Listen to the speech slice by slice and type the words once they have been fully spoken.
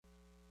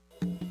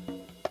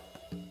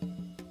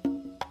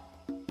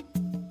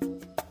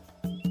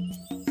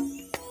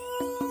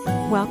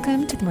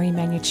Welcome to the Marie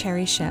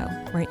Manuchehri Show,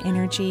 where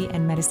energy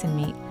and medicine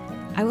meet.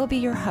 I will be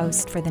your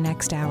host for the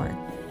next hour.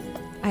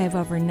 I have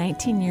over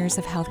 19 years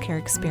of healthcare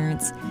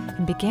experience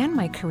and began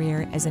my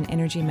career as an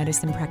energy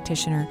medicine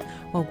practitioner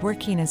while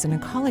working as an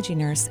oncology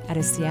nurse at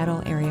a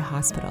Seattle area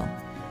hospital.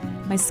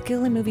 My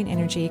skill in moving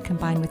energy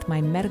combined with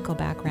my medical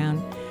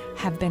background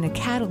have been a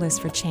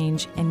catalyst for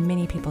change in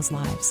many people's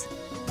lives.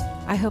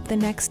 I hope the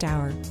next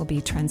hour will be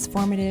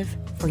transformative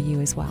for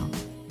you as well.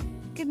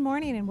 Good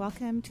morning and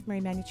welcome to the Marie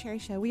Manuchehri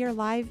Show. We are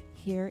live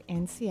here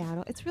in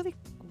Seattle. It's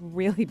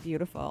really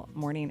beautiful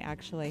morning,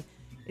 actually.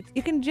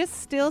 You can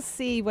just still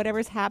see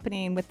whatever's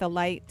happening with the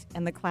light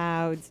and the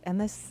clouds and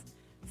this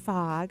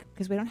fog,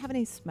 because we don't have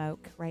any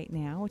smoke right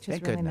now, which is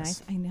Thank really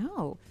goodness. nice. I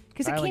know,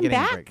 because it Finally came getting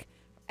a back break.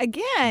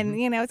 again.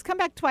 You know, it's come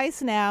back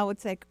twice now.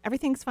 It's like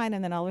everything's fine,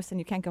 and then all of a sudden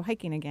you can't go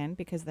hiking again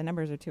because the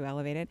numbers are too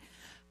elevated.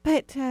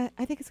 But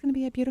I think it's going to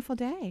be a beautiful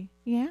day.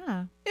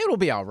 Yeah. It'll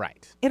be all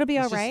right. It'll be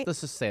all Let's just- right?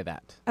 Let's just say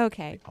that.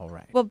 Okay. All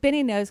right. Well,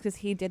 Benny knows because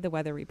he did the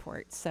weather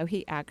report, so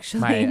he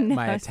actually knows.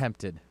 my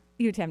attempted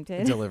You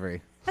attempted.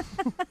 delivery.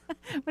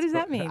 What does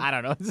that mean? I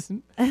don't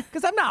know.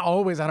 Because I'm not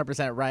always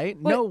 100% right.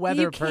 No Well,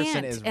 weather you person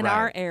can't is in right.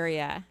 our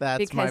area.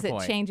 That's my because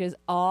point. it changes right.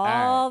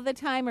 all the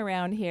time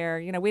around here.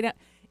 You know, we don't.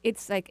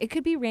 It's like it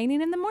could be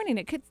raining in the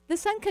morning. The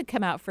sun could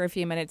come out for a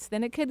few minutes.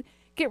 Then it could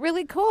get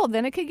really cold.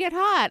 Then it could get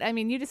hot. I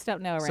mean, you just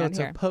don't know around So it's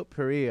here. a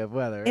potpourri of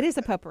weather. It is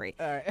a potpourri.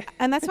 All right.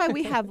 And that's why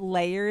we have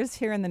layers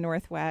here in the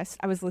Northwest.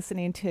 I was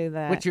listening to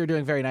the. Which you're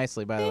doing very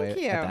nicely, by the way.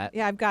 Thank you. At that.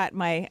 Yeah, I've got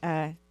my.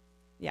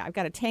 I've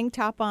got a tank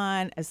top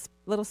on, a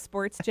little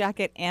sports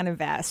jacket, and a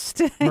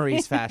vest.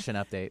 Marie's fashion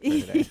update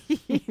for today.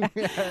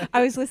 Yeah.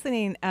 I was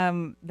listening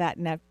that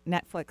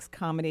Netflix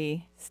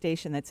comedy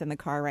station that's in the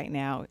car right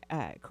now.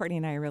 Courtney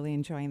and I are really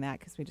enjoying that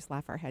because we just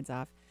laugh our heads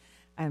off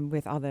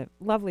with all the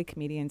lovely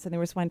comedians. And there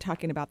was one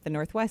talking about the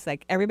Northwest,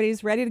 like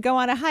everybody's ready to go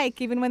on a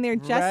hike even when they're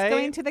just Right?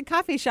 going to the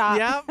coffee shop,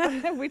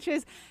 Yep. which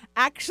is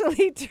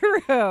actually true.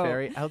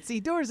 Very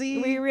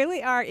outsy-doorsy. We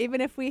really are,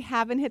 even if we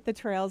haven't hit the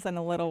trails in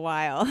a little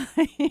while.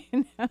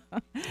 You know?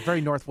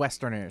 Very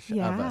Northwesternish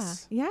Yeah, of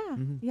us. yeah,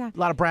 Mhm. yeah. A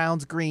lot of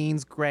browns,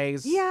 greens,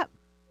 grays. Yeah,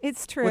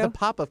 it's true. With a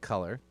pop of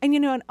color. And, you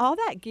know, and all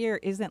that gear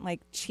isn't,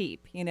 like,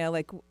 cheap. You know,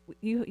 like,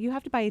 you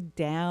have to buy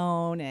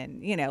down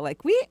and, you know, like,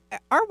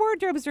 our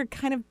wardrobes are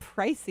kind of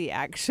pricey,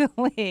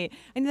 actually.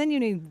 And then you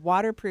need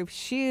waterproof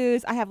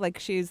shoes. I have, like,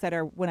 shoes that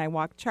are, when I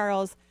walk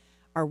Charles,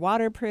 are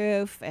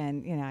waterproof.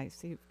 And, you know,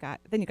 so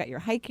then you got your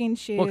hiking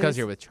shoes. Well, because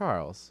you're with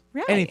Charles.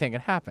 Right. Anything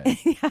can happen.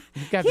 Yeah.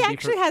 You've got He to be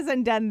actually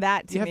hasn't done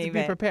that to You have me. to be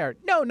but- prepared.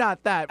 No,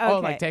 not that. Oh,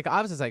 Okay. like take.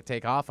 I was just like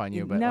take off on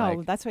you, but no,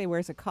 like, that's why he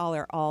wears a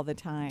collar all the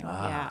time.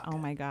 Yeah. okay. Oh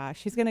my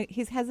gosh. He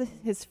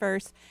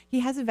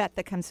has a vet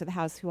that comes to the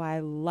house who I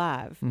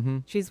love. Mm-hmm.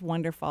 She's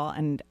wonderful.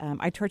 And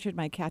I tortured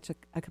my cats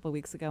a couple of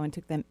weeks ago and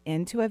took them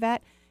into a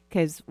vet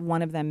because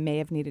one of them may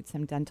have needed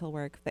some dental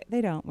work. They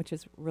don't, which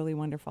is really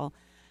wonderful.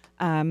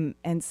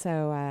 And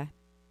so,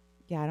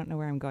 yeah, I don't know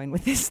where I'm going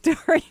with this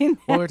story now.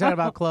 well, we're talking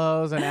about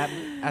clothes and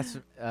Yeah.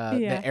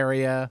 the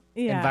area,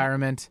 Yeah.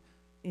 environment,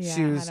 Yeah,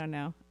 shoes. I don't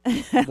know.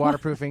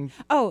 waterproofing.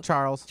 Oh,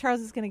 Charles.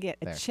 Charles is going to get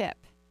a There. chip,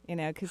 you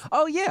know, because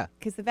Oh yeah.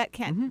 the vet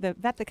can't. Mhm. The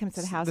vet that comes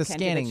to the house The can't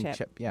scanning do the chip.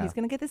 chip, yeah. He's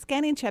going to get the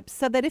scanning chip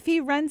so that if he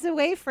runs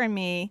away from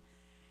me,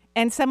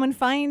 and someone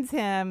finds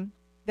him,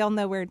 they'll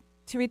know where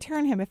to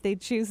return him if they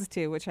choose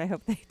to, which I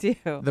hope they do.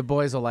 The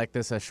boys will like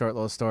this. A short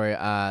little story.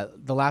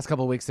 The last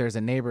couple of weeks, there's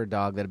a neighbor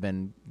dog that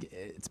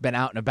it's been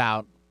out and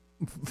about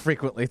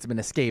frequently. It's been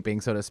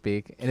escaping, so to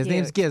speak, and his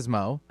name's Cute.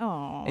 Gizmo.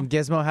 Oh, And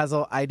Gizmo has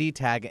an ID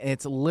tag, and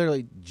it's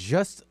literally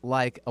just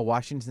like a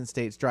Washington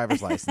State's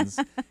driver's license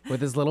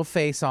with his little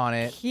face on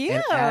it.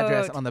 And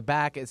address. Cute. On the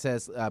back, it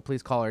says,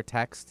 please call or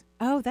text,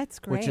 oh, that's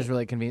great. which is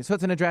really convenient. So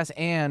it's an address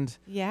and...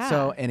 Yeah.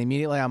 So, and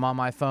immediately I'm on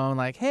my phone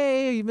like,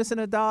 hey, are you missing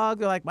a dog?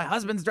 They're like, my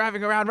husband's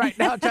driving around right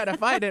now trying to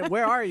find it.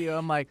 Where are you?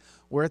 I'm like,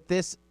 we're at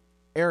this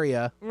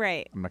area.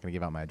 right. I'm not going to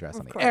give out my address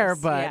Of on the course, air,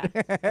 but...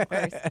 yeah, of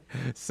course.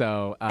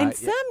 So, And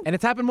yeah. And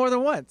it's happened more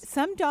than once.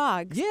 Some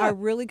dogs Yeah. are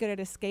really good at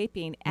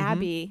escaping.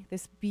 Abby,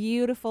 this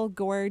beautiful,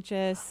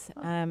 gorgeous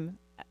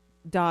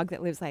dog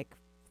that lives like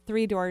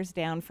 3 doors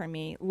down from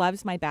me,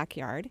 loves my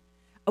backyard.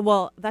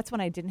 Well, that's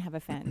when I didn't have a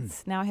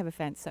fence. Now I have a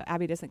fence, so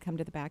Abby doesn't come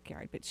to the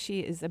backyard. But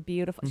she is a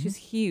beautiful, she's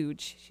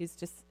huge. She's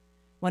just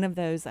one of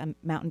those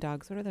mountain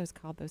dogs. What are those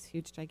called? Those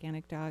huge,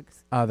 gigantic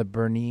dogs? The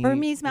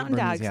Burmese mountain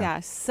dogs,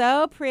 yeah.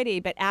 So pretty.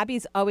 But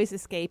Abby's always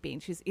escaping.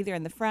 She's either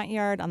in the front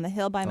yard, on the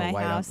hill by my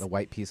house. The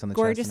white piece on the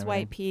Gorgeous chest.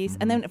 white piece.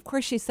 And then, of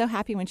course, she's so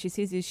happy when she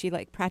sees you. She,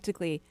 like,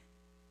 practically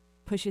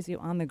pushes you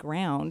on the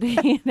ground,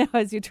 you know,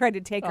 as you try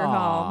to take her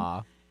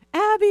home.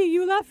 Abby,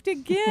 you left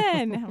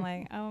again. I'm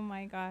like, oh,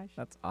 my gosh.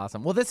 That's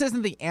awesome. Well, this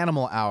isn't the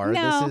animal hour.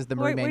 No, This is the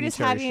Marie we're just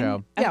Manuchehri having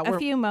show. a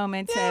few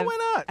moments Yeah, of,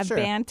 why not? of Sure.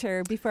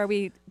 banter before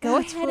we go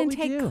That's ahead what and we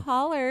take do.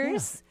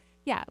 callers.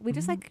 Yeah, we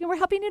just like, we're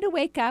helping you to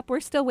wake up. We're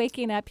still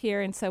waking up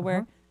here, and so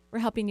we're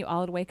helping you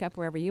all to wake up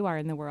wherever you are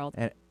in the world.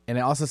 And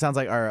it also sounds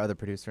like our other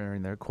producer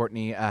in there,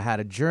 Courtney,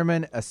 had a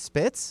German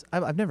Spitz.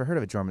 I've never heard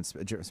of a German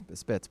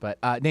Spitz, but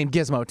named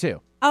Gizmo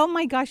too. Oh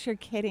my gosh, you're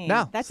kidding.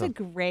 No, That's so a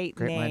great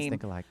Great minds name.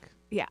 think alike.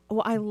 Yeah.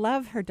 Well, I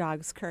love her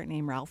dog's current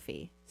name,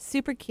 Ralphie.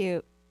 Super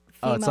cute.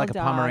 Oh, it's like a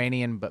dog.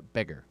 Pomeranian but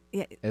bigger.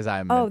 Yeah.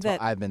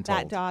 I've been told.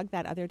 That dog,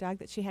 that other dog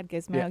that she had,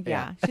 Gizmo.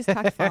 Yeah. She's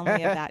talked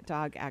fondly of that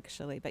dog,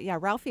 actually. But yeah,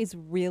 Ralphie's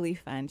really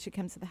fun. She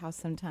comes to the house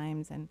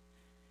sometimes, and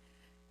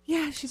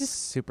she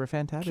just super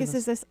fantabulous.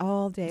 kisses us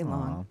all day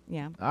long.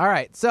 Yeah. All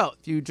right. So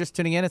if you're just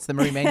tuning in, it's the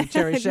Marie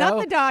Manucherry Show. Not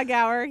the dog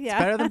hour. Yeah.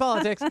 It's better than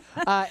politics.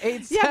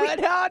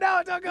 8-7.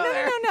 No, don't go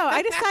there. No.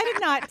 I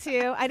decided not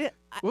to.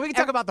 Well, we can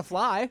talk about The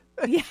Fly.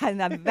 Yeah,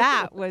 now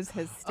that was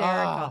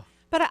hysterical. Oh.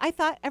 But I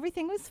thought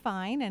everything was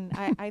fine, and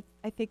I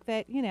think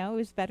that, it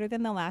was better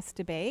than the last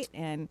debate.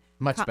 And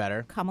Much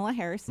better. Kamala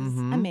Harris is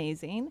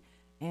amazing,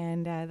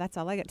 and that's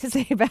all I got to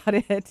say about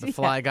it. The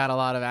Fly got a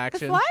lot of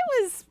action. The Fly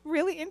was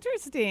really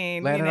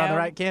interesting. Landed on the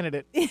right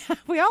candidate. Yeah,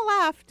 we all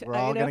laughed. We're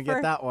all going to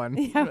get that one.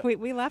 Yeah,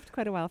 we laughed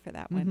quite a while for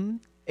that one.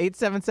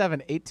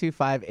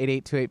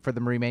 877-825-8828 for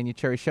the Marie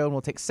Manucherry Show, and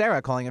we'll take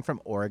Sarah calling in from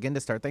Oregon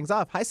to start things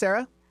off. Hi,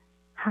 Sarah.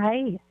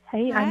 Hi.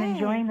 Hey, I'm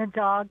enjoying the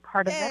dog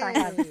part of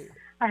it.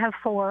 I have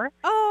 4.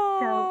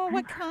 Oh,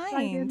 what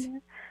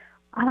kind?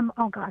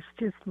 Oh gosh,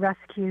 just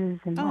rescues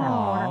and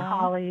border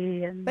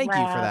collie and Thank you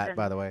for lab that,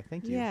 by the way.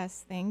 Thank you.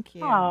 Yes, thank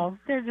you. Oh,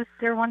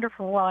 they're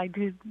wonderful. Well, I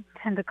do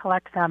tend to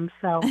collect them,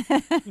 so you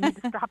need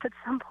to stop at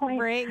some point.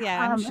 Great,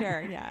 yeah, I'm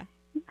sure, yeah.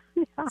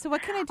 So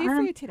what can I do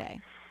for you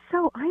today?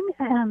 So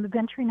I'm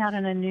venturing out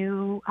in a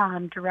new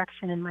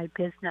direction in my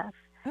business.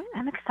 Oh.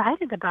 I'm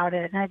excited about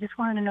it, and I just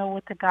wanted to know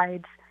what the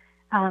guides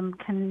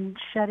can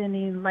shed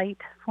any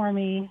light for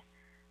me.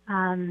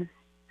 I'm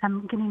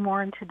getting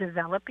more into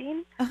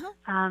developing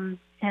in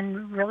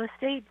real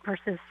estate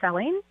versus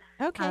selling.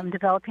 Okay. I'm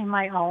developing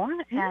my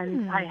own,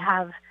 and I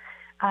have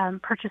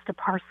purchased a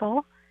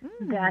parcel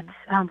that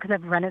because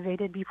I've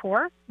renovated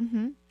before,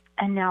 and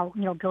now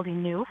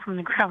building new from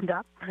the ground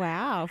up.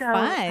 Wow, So,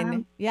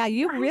 fun! Yeah,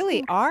 you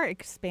really are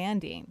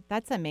expanding.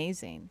 That's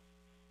amazing.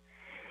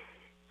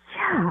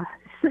 Yeah,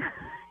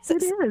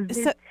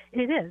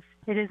 it is.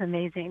 It is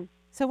amazing.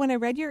 So when I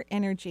read your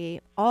energy,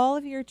 all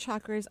of your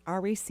chakras are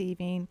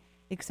receiving,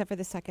 except for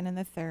the second and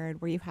the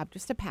third, where you have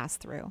just a pass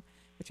through,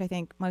 which I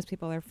think most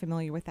people are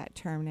familiar with that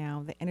term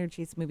now. The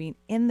energy is moving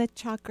in the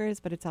chakras,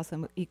 but it's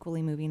also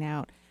equally moving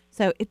out.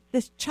 So the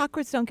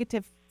chakras don't get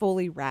to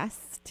fully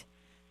rest.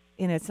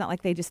 It's not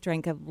like they just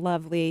drank a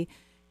lovely,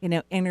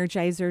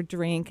 Energizer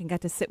drink and got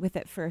to sit with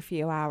it for a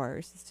few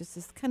hours. It's just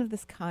this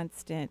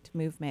constant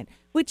movement,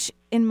 which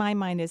in my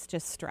mind is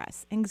just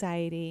stress,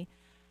 anxiety.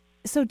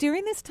 So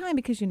during this time,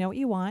 because you know what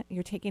you want,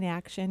 you're taking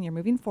action, you're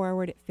moving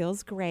forward, it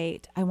feels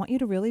great, I want you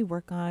to really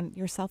work on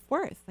your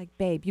self-worth. Like,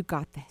 babe, you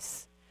got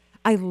this.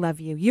 I love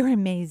you. You're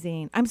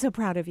amazing. I'm so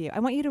proud of you. I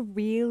want you to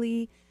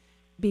really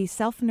be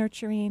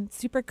self-nurturing,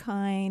 super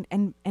kind,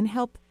 and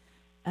help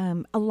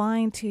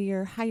align to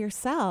your higher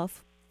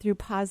self through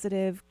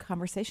positive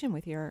conversation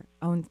with your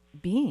own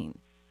being.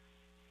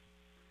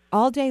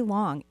 All day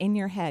long, in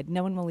your head,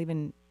 no one will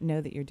even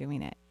know that you're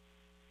doing it.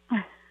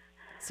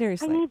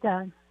 Seriously. I need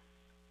that.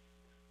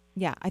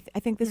 Yeah, I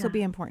think this will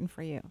be important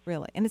for you,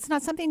 really. And it's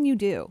not something you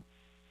do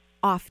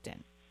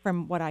often,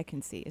 from what I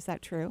can see. Is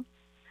that true?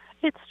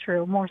 It's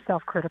true. More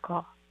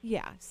self-critical.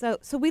 Yeah. So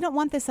we don't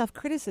want the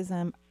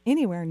self-criticism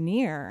anywhere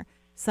near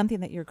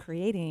something that you're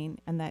creating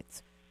and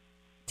that's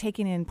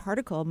taking in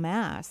particle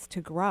mass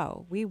to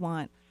grow. We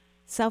want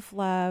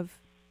self-love,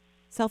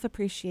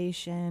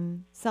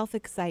 self-appreciation,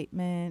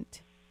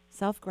 self-excitement,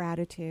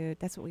 self-gratitude.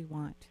 That's what we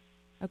want.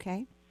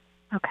 Okay?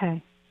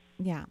 Okay.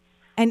 Yeah.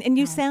 And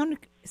you sound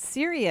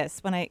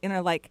serious when I,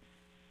 like,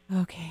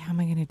 okay, how am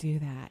I going to do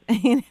that?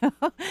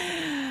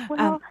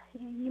 Well,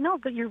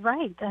 but you're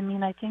right. I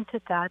mean, I think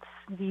that's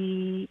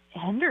the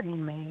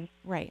hindering me.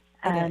 Right.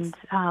 And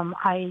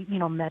I,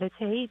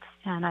 meditate,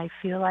 and I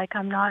feel like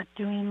I'm not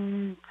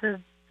doing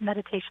the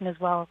meditation as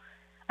well.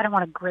 I don't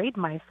want to grade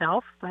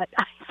myself, but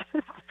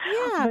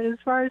but as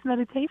far as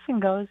meditation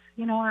goes,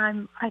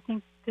 I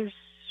think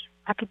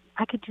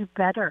I could do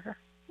better.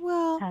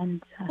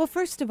 Well,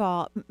 first of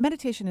all,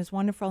 meditation is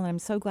wonderful, and I'm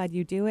so glad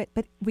you do it,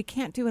 but we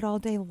can't do it all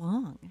day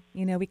long.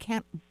 We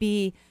can't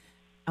be,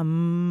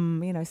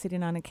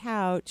 sitting on a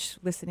couch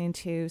listening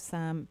to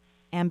some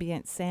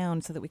ambient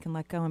sound so that we can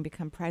let go and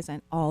become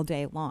present all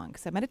day long.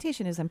 So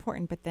meditation is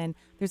important, but then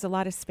there's a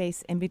lot of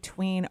space in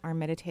between our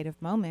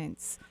meditative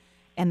moments,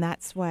 and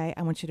that's why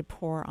I want you to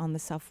pour on the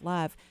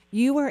self-love.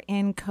 You are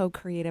in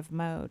co-creative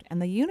mode,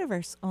 and the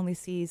universe only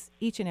sees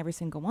each and every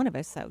single one of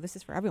us, so this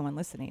is for everyone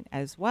listening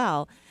as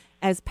well,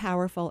 as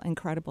powerful,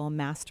 incredible,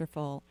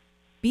 masterful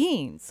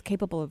beings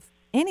capable of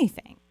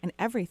anything and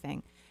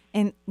everything.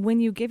 And when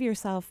you give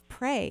yourself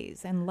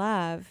praise and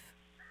love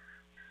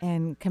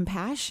and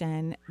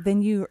compassion,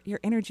 then your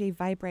energy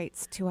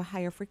vibrates to a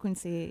higher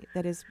frequency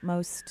that is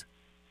most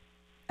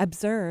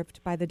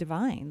observed by the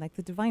divine. Like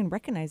the divine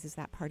recognizes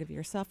that part of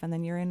yourself, and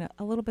then you're in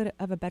a little bit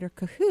of a better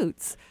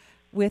cahoots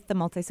with the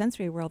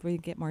multisensory world, where you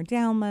get more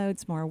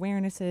downloads, more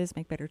awarenesses,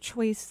 make better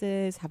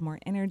choices, have more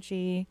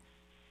energy.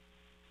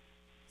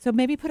 So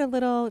maybe put a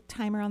little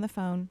timer on the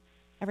phone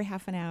every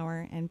half an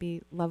hour and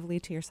be lovely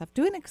to yourself.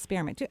 Do an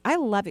experiment. I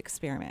love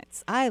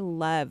experiments. I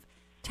love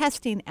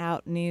testing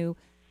out new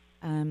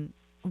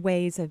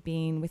ways of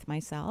being with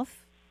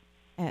myself.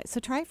 So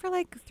try it for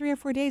like 3 or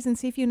 4 days and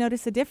see if you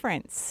notice a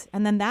difference.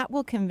 And then that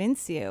will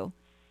convince you,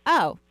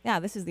 oh, yeah,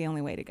 this is the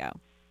only way to go.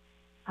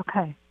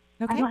 Okay.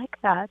 Okay. I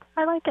like that.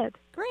 I like it.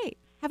 Great.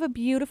 Have a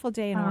beautiful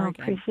day in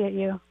Oregon. Appreciate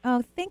you.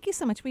 Oh, thank you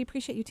so much. We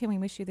appreciate you too. We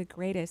wish you the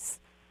greatest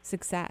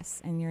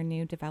success in your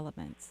new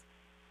developments.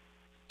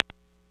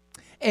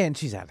 And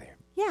she's out of there.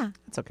 Yeah.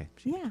 It's okay.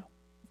 Yeah.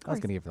 I was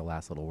going to give her the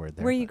last little word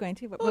there. Were you going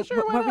to? What, Well,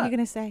 sure, why what were not? you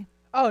going to say?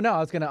 Oh, no. I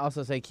was going to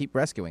also say keep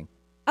rescuing.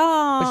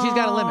 Oh. But she's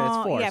got a limit. It's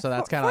 4, yeah, so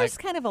that's kind of four's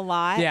like... kind of a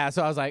lot. Yeah,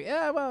 so I was like,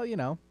 yeah, well,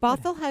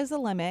 Bothell has a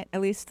limit, at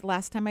least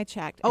last time I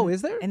checked. Oh, In-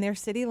 is there? In their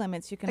city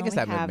limits, you can I guess only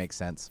that would have make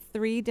sense.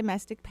 3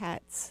 domestic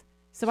pets.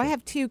 So I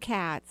have 2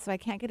 cats, so I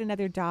can't get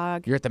another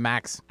dog. You're at the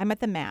max. I'm at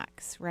the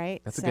max,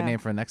 right? That's a good name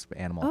for the next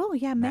animal. Oh,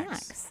 yeah,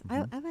 Max.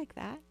 Max. I like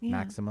that. Yeah.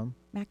 Maximum.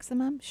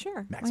 Maximum?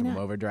 Sure. Why Maximum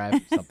not? overdrive.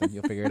 Something.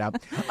 You'll figure it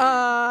out.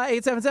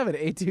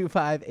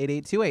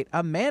 877-825-8828.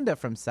 Amanda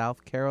from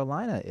South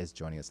Carolina is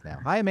joining us now.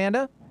 Hi,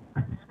 Amanda.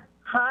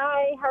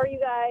 Hi, how are you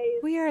guys?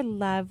 We are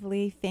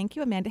lovely. Thank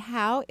you, Amanda.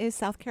 How is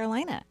South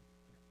Carolina?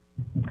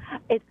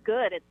 It's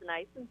good. It's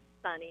nice and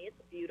sunny. It's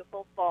a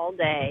beautiful fall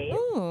day.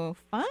 Ooh,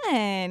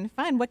 fun.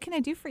 Fun. What can I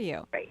do for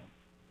you? Great.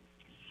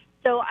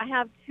 So I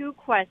have 2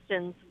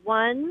 questions.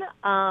 One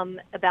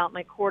about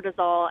my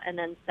cortisol, and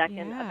then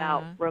second Yeah.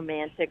 about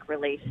romantic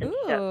relationships.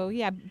 Ooh,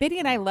 yeah. Biddy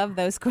and I love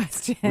those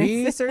questions.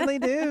 We certainly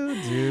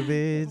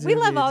do. We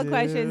love all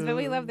questions, but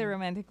we love the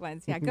romantic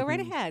ones. Yeah, go right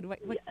ahead.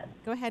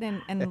 Go ahead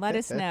and let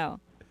us know.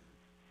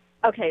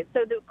 Okay,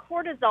 so the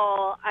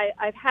cortisol,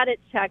 I've had it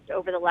checked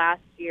over the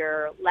last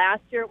year.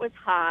 Last year it was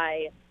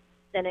high.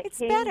 Then it It's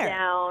came better.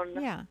 down.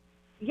 Yeah.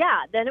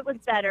 Yeah, then it was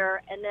It's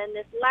better. And then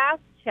this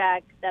last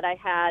check that I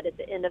had at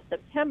the end of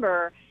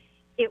September,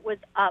 it was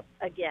up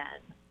again.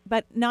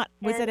 But was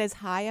And- it as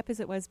high up as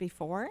it was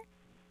before?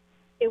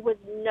 It was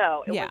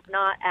not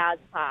as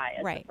high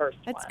as Right. the first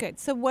That's one. good.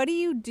 So what are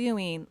you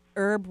doing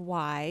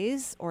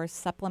herb-wise or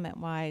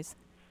supplement-wise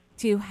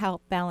to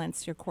help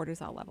balance your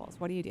cortisol levels?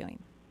 What are you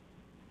doing?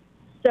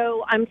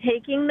 So I'm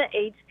taking the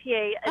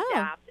HPA Oh.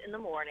 Adapt in the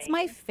morning. It's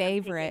my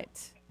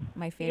favorite.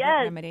 My favorite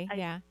Yes, remedy.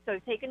 I- So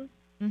I've taken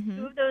Mm-hmm.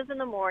 2 of those in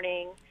the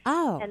morning,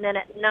 Oh. and then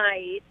at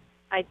night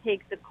I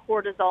take the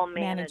cortisol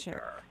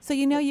manager. So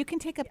you can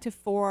take up to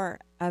 4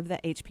 of the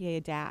HPA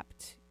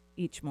Adapt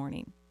each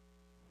morning,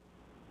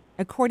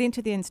 according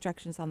to the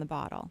instructions on the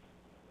bottle.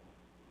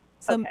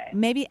 So Okay.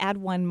 maybe add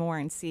 1 more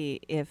and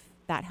see if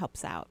that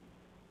helps out.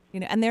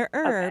 And they're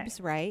herbs,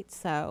 right?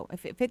 So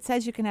if it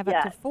says you can have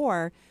up to Yes.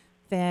 4,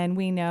 then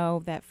we know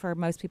that for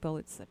most people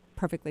it's a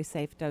perfectly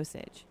safe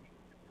dosage.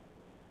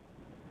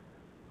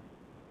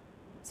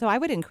 So I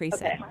would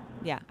increase it. Okay.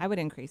 Yeah, I would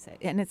increase it.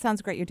 And it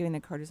sounds great you're doing the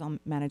cortisol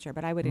manager,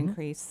 but I would Mm-hmm.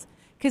 increase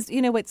because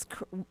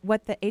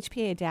what the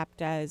HPA Adapt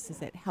does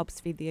is it helps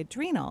feed the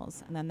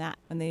adrenals, and then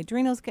when the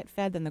adrenals get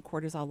fed, then the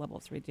cortisol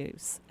levels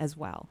reduce as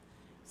well.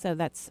 So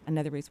that's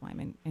another reason why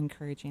I'm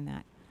encouraging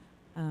that.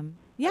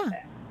 Yeah,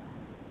 Okay.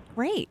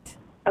 great.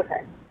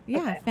 Okay. Yeah,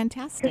 Okay.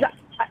 fantastic.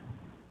 'Cause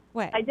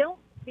What? I don't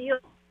feel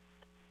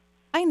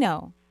I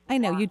know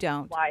you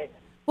don't. why.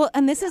 Well,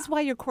 and this is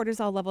why your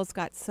cortisol levels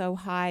got so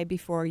high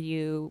before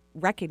you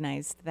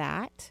recognized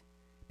that,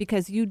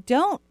 because you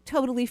don't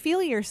totally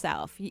feel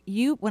yourself.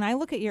 When I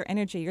look at your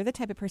energy, you're the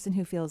type of person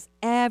who feels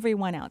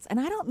everyone else. And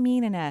I don't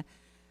mean in a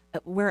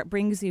where it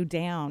brings you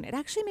down. It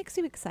actually makes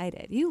you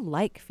excited. You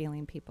like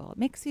feeling people. It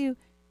makes you,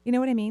 you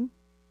know what I mean?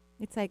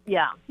 It's like,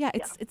 Yeah.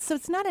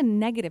 it's not a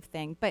negative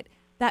thing, but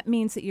that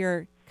means that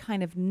you're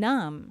kind of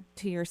numb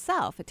to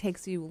yourself. It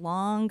takes you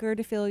longer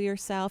to feel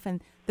yourself.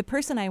 And the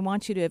person I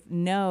want you to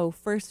know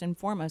first and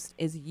foremost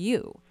is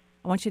you.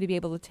 I want you to be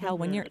able to tell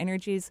when your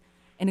energy's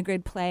in a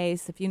good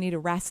place, if you need to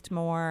rest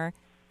more,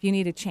 if you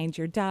need to change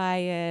your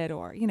diet,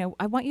 or,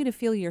 I want you to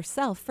feel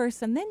yourself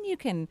first, and then you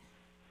can,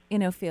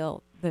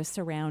 feel the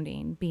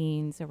surrounding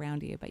beings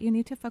around you. But you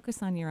need to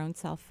focus on your own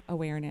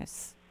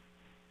self-awareness,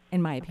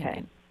 in my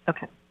opinion.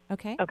 Okay.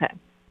 Okay? Okay.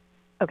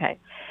 Okay.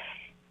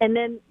 And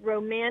then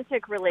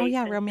romantic Oh, relationships.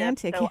 yeah,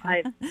 romantic. So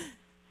yeah.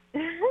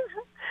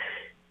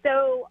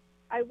 So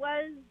I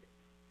was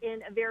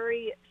in a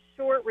very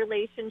short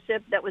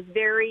relationship that was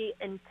very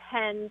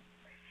intense,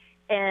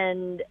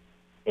 and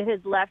it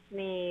has left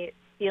me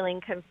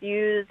feeling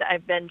confused.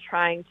 I've been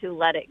trying to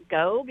let it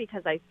go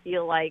because I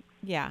feel like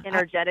Yeah,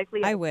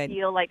 energetically I would.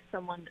 feel like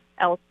someone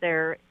else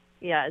there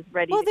is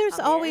ready Well, to there's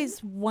come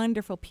always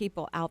wonderful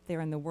people out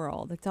there in the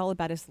world. It's all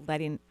about us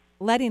letting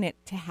it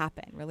to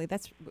happen, really.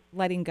 That's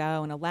letting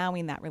go and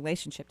allowing that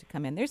relationship to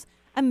come in. There's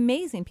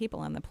amazing people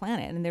on the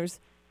planet, and there's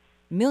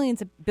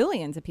billions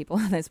of people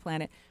on this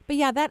planet. But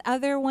yeah, that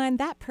other one,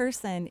 that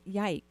person,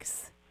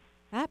 yikes.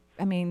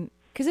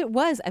 Because it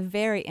was a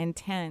very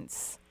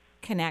intense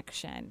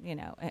connection,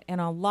 in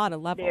a lot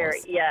of levels. There,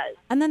 yes.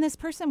 And then this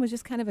person was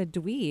just kind of a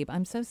dweeb.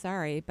 I'm so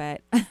sorry,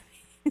 but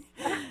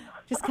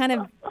just kind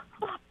of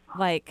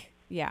like,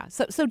 yeah.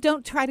 So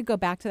don't try to go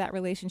back to that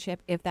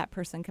relationship if that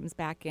person comes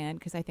back in,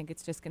 because I think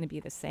it's just going to be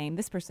the same.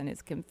 This person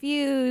is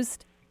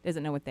confused.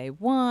 doesn't know what they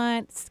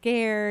want,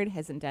 scared,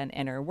 hasn't done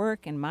inner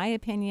work, in my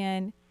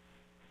opinion.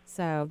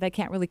 So they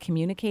can't really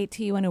communicate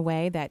to you in a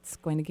way that's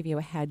going to give you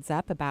a heads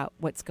up about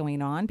what's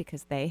going on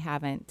because they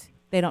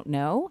don't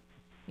know,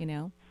 you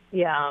know?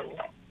 Yeah.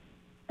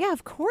 Yeah,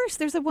 of course.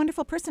 There's a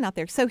wonderful person out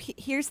there. So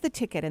here's the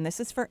ticket, and this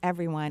is for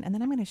everyone. And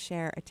then I'm going to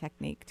share a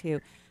technique,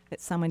 too,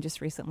 that someone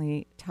just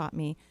recently taught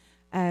me.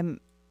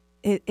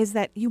 Is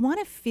that you want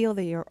to feel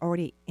that you're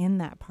already in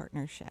that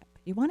partnership.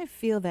 You want to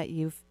feel that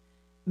you've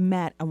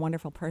met a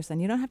wonderful person.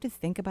 You don't have to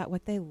think about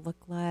what they look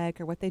like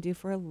or what they do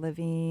for a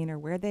living or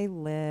where they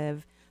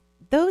live.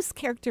 Those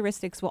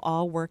characteristics will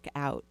all work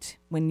out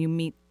when you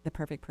meet the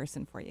perfect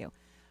person for you.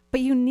 But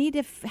you need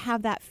to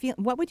have that feel.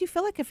 What would you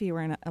feel like if you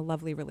were in a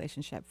lovely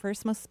relationship?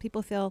 First, most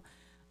people feel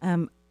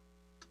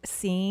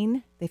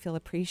seen. They feel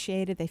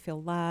appreciated. They feel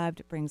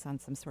loved. It brings on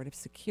some sort of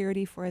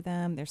security for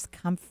them. There's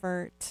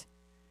comfort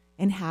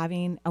in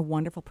having a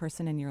wonderful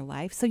person in your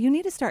life. So you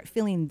need to start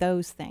feeling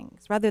those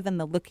things rather than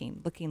the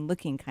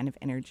looking kind of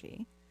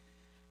energy.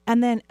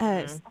 And then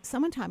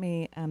someone taught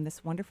me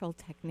this wonderful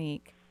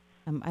technique.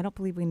 I don't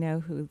believe we know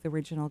who the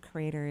original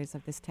creator is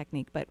of this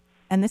technique,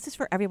 and this is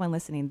for everyone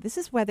listening. This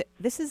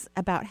is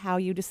about how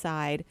you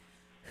decide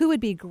who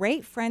would be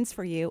great friends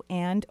for you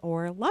and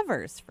or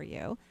lovers for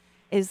you.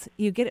 Is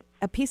you get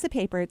a piece of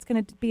paper. It's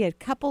going to be a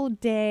couple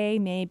day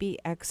maybe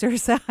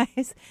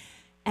exercise,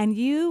 and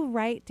you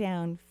write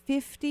down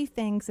 50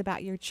 things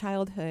about your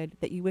childhood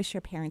that you wish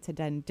your parents had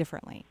done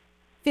differently.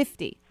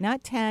 50,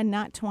 not 10,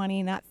 not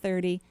 20, not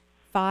 30,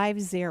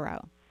 50.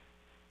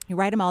 You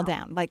write them all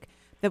down. Like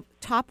the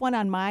top one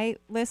on my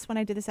list when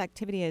I did this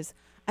activity is,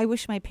 I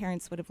wish my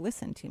parents would have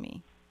listened to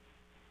me.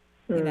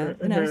 You know,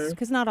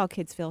 because not all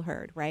kids feel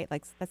heard, right?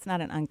 Like that's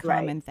not an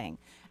uncommon thing.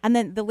 And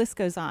then the list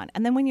goes on.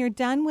 And then when you're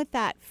done with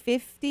that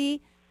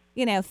 50,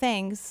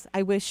 things,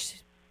 I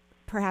wish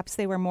perhaps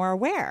they were more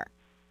aware.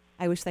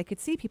 I wish they could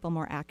see people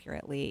more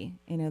accurately,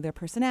 their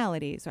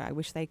personalities, or I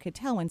wish they could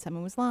tell when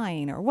someone was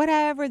lying, or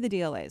whatever the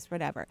deal is,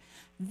 whatever.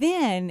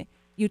 Then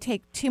you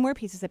take 2 more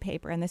pieces of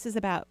paper, and this is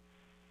about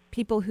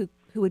people who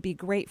would be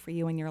great for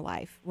you in your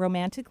life,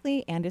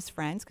 romantically and as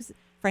friends, because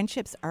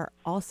friendships are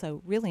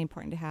also really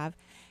important to have.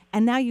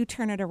 And now you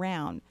turn it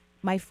around.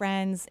 My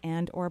friends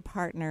and or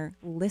partner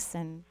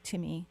listen to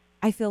me.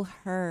 I feel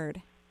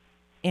heard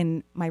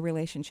in my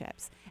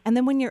relationships. And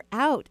then when you're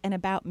out and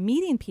about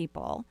meeting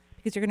people,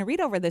 because you're going to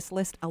read over this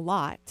list a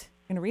lot,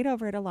 you're going to read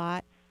over it a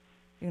lot,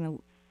 you're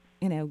going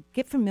to,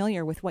 get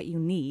familiar with what you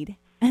need,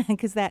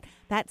 because that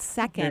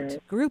second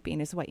grouping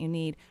is what you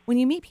need. When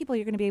you meet people,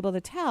 you're going to be able to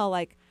tell,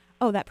 like,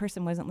 oh, that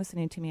person wasn't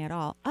listening to me at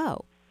all. Oh,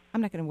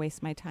 I'm not going to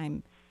waste my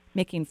time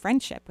making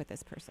friendship with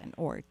this person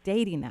or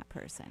dating that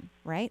person,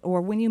 right?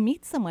 Or when you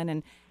meet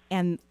someone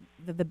and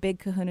the big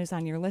kahunas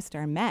on your list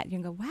are met, you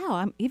can go,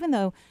 wow, even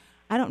though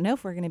I don't know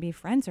if we're going to be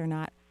friends or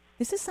not,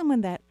 this is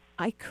someone that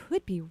I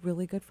could be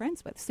really good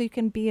friends with. So you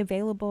can be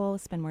available,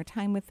 spend more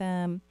time with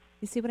them.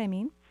 You see what I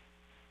mean?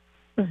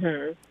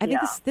 Mm-hmm. I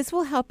think this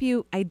will help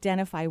you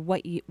identify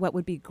what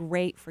would be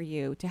great for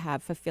you to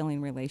have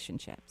fulfilling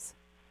relationships.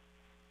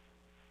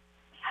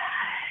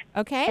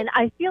 Okay? And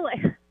I feel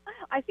like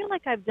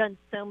I've done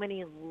so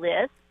many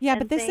lists. Yeah,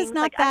 but this is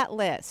not that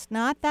list.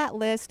 Not that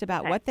list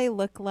about what they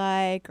look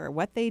like or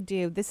what they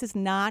do. This is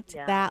not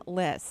that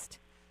list.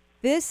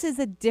 This is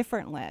a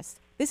different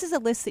list. This is a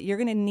list that you're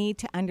going to need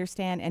to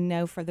understand and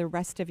know for the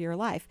rest of your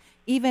life.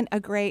 Even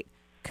a great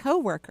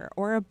coworker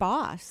or a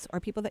boss or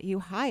people that you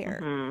hire.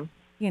 Mm-hmm.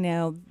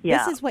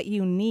 This is what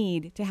you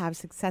need to have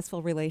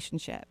successful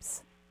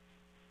relationships.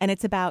 And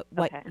it's about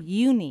what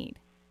you need.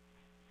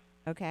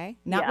 Okay?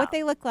 Not what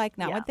they look like,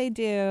 not what they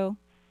do.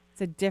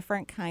 It's a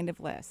different kind of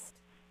list.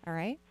 All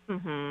right?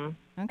 Mm-hmm.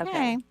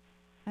 Okay.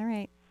 All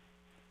right.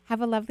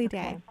 Have a lovely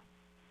day.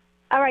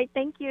 All right.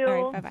 Thank you.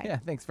 All right. Bye-bye. Yeah,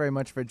 thanks very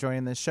much for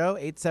joining this show.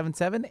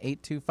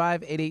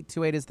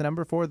 877-825-8828 is the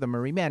number for the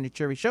Marie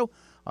Manuchehri Show.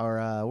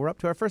 We're up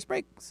to our first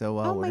break. So,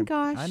 oh, my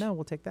gosh. I know.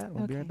 We'll take that.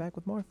 We'll be right back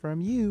with more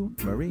from you,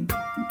 Marie.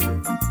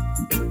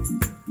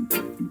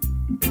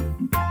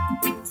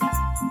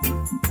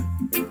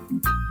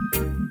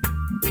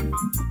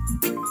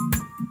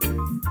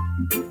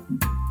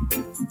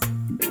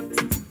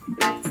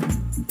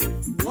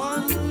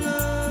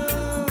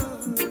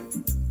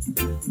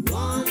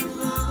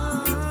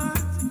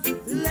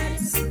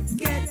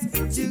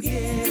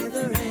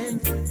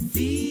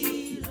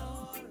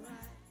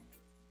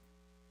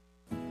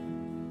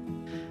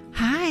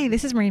 Hi,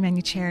 this is Marie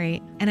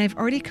Manuchehri, and I've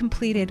already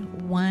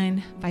completed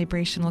one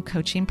vibrational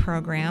coaching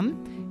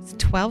program. It's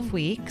 12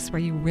 weeks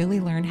where you really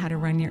learn how to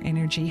run your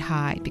energy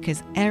high,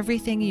 because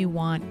everything you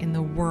want in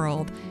the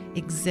world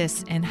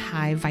exists in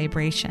high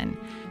vibration.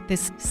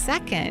 This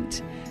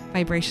second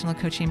vibrational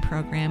coaching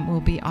program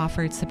will be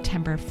offered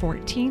September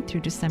 14th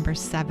through December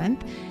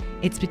 7th.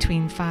 It's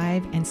between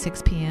 5 and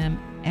 6 p.m.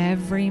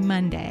 every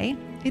Monday.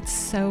 It's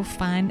so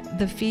fun.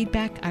 The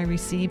feedback I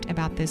received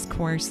about this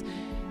course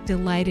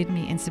delighted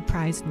me and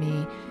surprised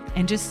me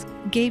and just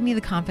gave me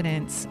the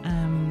confidence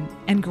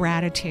and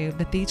gratitude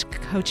that these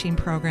coaching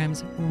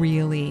programs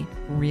really,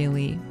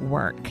 really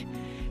work.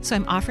 So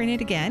I'm offering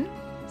it again,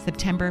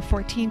 September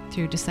 14th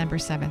through December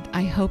 7th.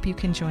 I hope you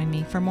can join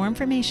me. For more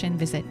information,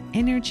 visit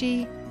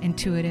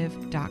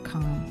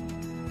energyintuitive.com.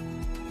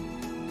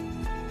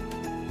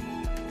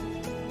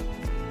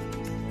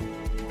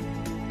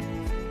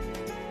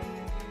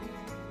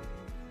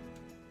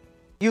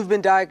 You've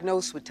been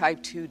diagnosed with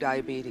type 2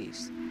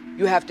 diabetes.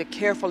 You have to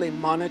carefully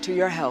monitor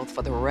your health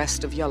for the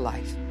rest of your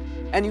life.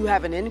 And you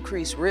have an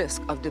increased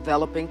risk of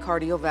developing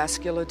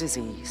cardiovascular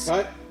disease.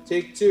 Cut.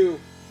 Take 2.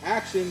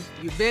 Action.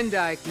 You've been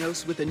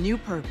diagnosed with a new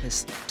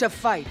purpose, to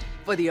fight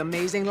for the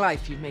amazing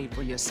life you made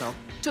for yourself.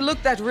 To look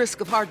that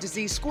risk of heart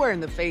disease square in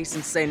the face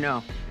and say,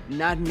 no,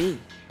 not me.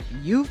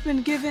 You've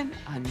been given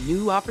a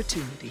new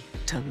opportunity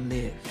to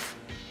live.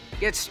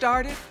 Get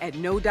started at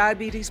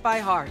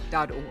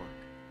NoDiabetesByHeart.org.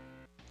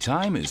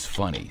 Time is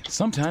funny.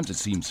 Sometimes it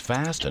seems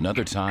fast and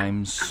other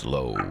times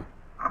slow.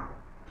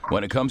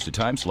 When it comes to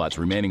time slots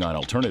remaining on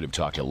Alternative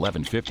Talk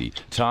 1150,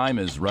 time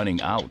is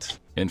running out.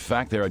 In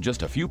fact, there are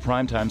just a few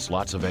primetime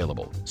slots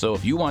available. So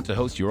if you want to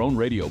host your own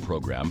radio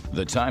program,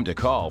 the time to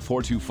call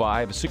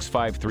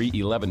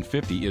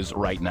 425-653-1150 is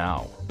right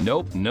now.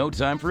 Nope, no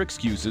time for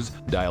excuses.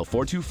 Dial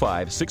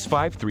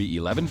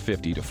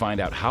 425-653-1150 to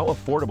find out how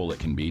affordable it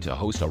can be to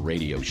host a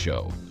radio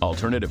show.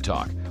 Alternative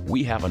Talk,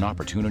 we have an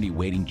opportunity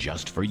waiting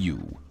just for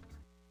you.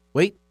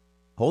 Wait,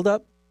 hold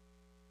up.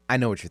 I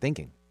know what you're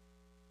thinking.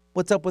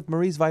 What's up with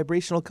Marie's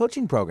vibrational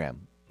coaching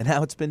program and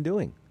how it's been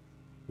doing?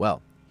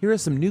 Well, here are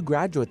some new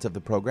graduates of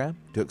the program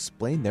to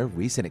explain their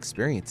recent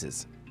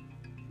experiences.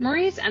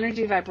 Marie's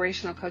energy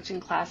vibrational coaching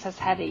class has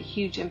had a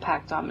huge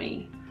impact on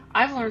me.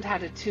 I've learned how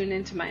to tune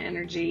into my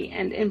energy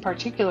and in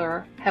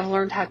particular have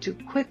learned how to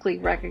quickly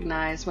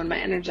recognize when my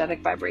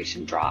energetic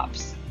vibration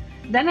drops.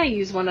 Then I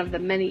use one of the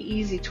many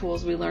easy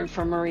tools we learned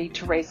from Marie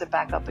to raise it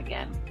back up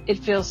again. It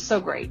feels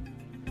so great.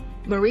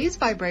 Marie's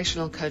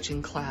vibrational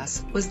coaching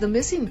class was the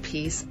missing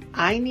piece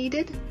I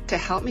needed to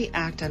help me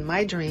act on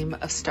my dream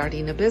of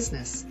starting a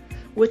business,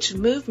 which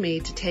moved me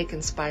to take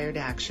inspired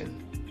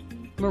action.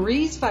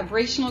 Marie's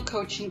vibrational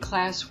coaching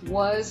class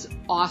was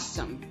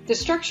awesome. The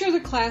structure of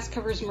the class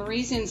covers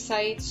Marie's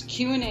insights,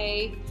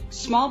 Q&A,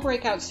 small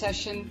breakout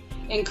session,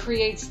 and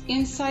creates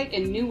insight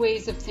and new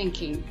ways of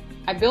thinking.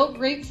 I built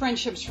great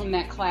friendships from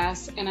that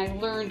class, and I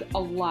learned a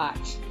lot.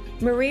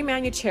 Marie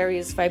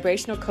Manucheri's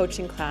vibrational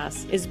coaching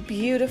class is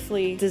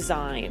beautifully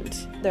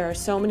designed. There are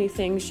so many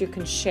things you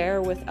can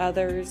share with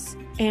others,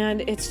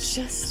 and it's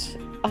just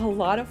a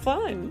lot of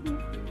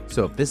fun.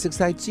 So if this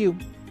excites you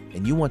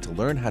and you want to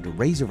learn how to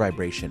raise your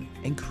vibration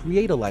and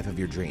create a life of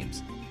your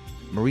dreams,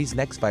 Marie's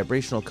next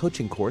vibrational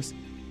coaching course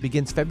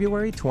begins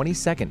February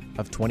 22nd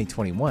of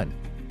 2021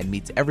 and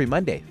meets every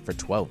Monday for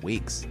 12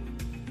 weeks.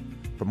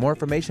 For more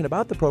information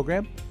about the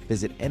program,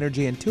 visit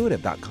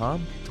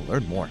energyintuitive.com to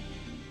learn more.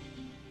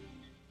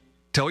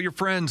 Tell your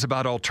friends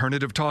about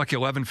Alternative Talk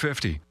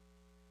 1150.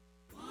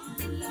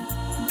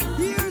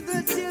 Hear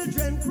the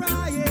children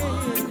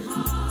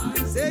crying,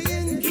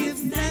 saying, give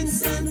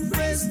thanks and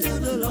praise to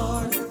the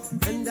Lord,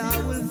 and I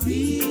will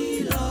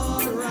feel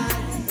all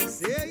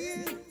right.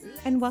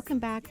 And welcome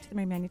back to the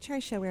Marie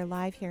Manucheri Show. We're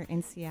live here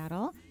in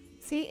Seattle.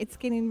 See, it's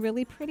getting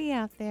really pretty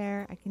out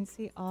there. I can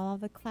see all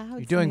the clouds.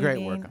 You're doing moving.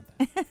 great work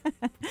on that.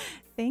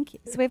 Thank you.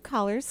 So we have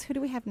callers. Who do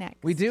we have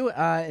next? We do,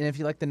 and if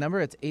you like the number,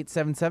 it's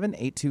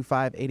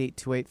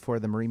 877-825-8828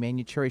 for the Marie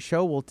Manucheri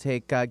Show. We'll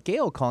take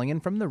Gail calling in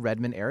from the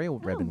Redmond area,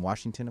 Redmond,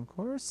 Washington, of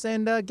course.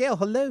 And Gail,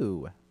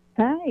 hello.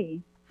 Hi.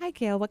 Hi,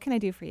 Gail. What can I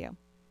do for you?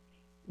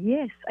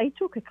 Yes, I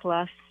took a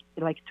class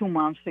like 2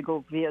 months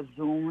ago via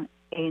Zoom,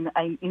 and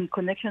I'm in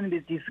connection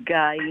with this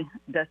guy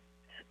that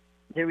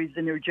there is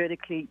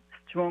energetically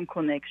strong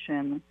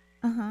connection.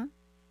 Uh-huh.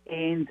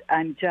 And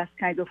I'm just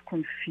kind of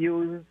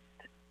confused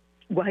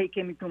why he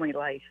came into my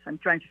life. I'm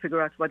trying to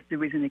figure out what's the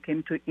reason he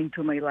came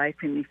into my life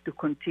and if to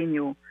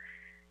continue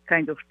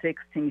kind of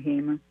texting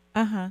him.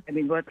 Uh-huh. I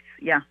mean,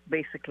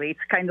 basically. It's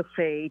kind of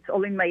it's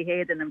all in my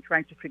head, and I'm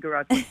trying to figure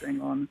out what's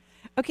going on.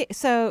 Okay,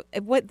 so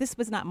this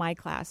was not my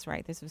class,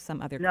 right? This was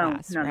some other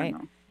class, right?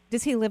 No.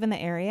 Does he live in the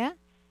area?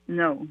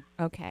 No.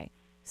 Okay.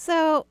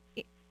 So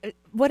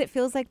what it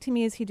feels like to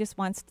me is he just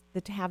wants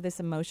to have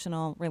this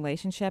emotional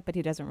relationship, but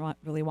he doesn't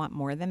really want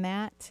more than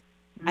that.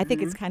 Mm-hmm. I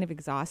think it's kind of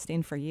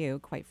exhausting for you,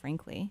 quite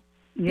frankly.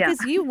 Yeah.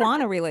 Because you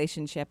want a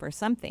relationship or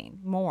something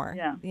more.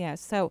 Yeah. Yeah.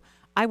 So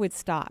I would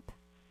stop.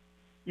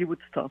 You would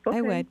stop? Okay.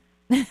 I would.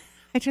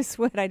 I just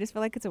would. I just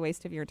feel like it's a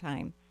waste of your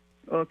time.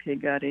 Okay,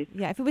 got it.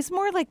 Yeah, if it was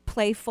more like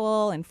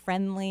playful and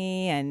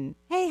friendly and,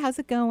 hey, how's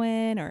it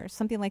going? Or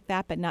something like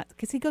that, but not,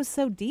 because he goes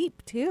so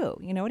deep too.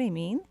 You know what I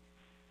mean?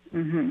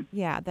 Mm-hmm.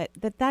 Yeah,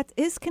 that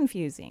is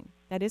confusing.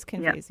 That is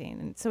confusing.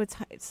 Yeah. And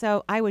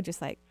so I would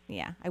just I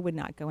would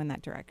not go in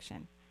that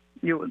direction.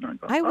 You would not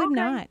go? I would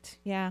not,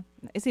 yeah.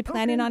 Is he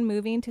planning on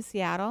moving to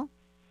Seattle?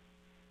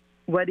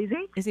 What is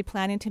he? Is he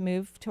planning to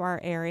move to our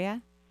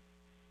area?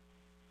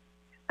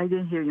 I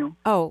didn't hear you.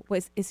 Oh,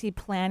 is he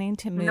planning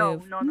to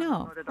move?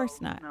 No, of course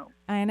not. No.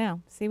 I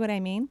know. See what I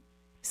mean?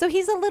 So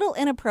he's a little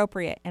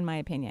inappropriate, in my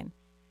opinion.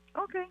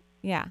 Okay.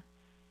 Yeah.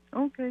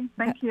 Okay.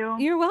 Thank you.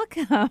 You're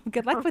welcome.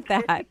 Good luck with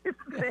that.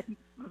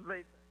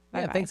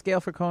 Yeah, Bye-bye. thanks, Gail,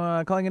 for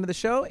calling into the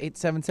show.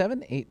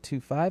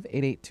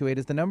 877-825-8828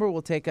 is the number.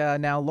 We'll take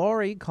now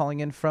Lori calling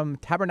in from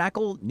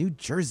Tabernacle, New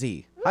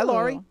Jersey. Hi,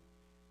 Lori.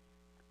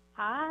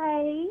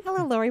 Hi.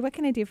 Hello, Lori. What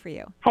can I do for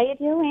you? How you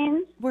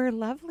doing? We're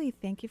lovely.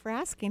 Thank you for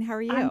asking. How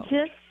are you? I'm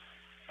just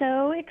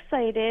so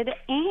excited,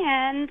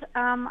 and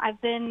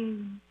I've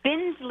been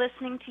binge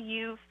listening to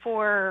you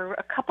for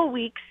a couple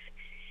weeks,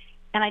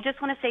 and I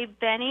just want to say,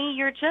 Benny,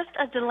 you're just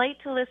a delight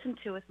to listen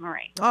to with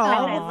Marie. Oh,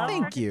 I love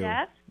thank her to you.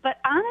 death, but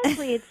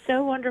honestly, it's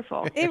so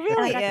wonderful. It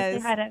really and I got is.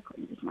 To say hi to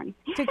Courtney this morning.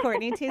 To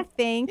Courtney, too.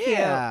 Thank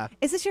Yeah. you.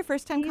 Is this your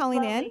first time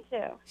calling in? Lovely,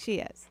 too. She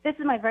is. This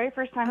is my very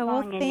first time Oh,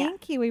 well, calling in.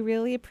 thank you. We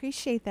really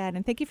appreciate that.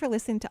 And thank you for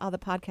listening to all the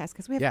podcasts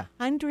because we have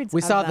hundreds We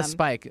of saw them. the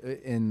spike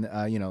in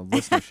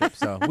listenership,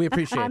 so we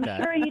appreciate I'm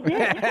that. sure you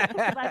did.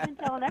 I've been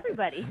telling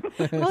everybody.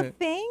 Well,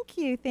 thank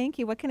you. Thank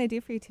you. What can I do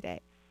for you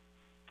today?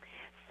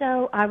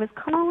 So I was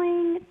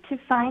calling to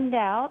find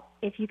out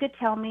if you could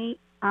tell me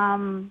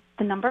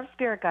the number of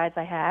spirit guides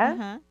I have.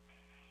 Uh-huh.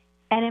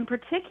 And in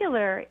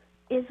particular,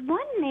 is one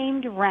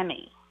named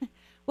Remy?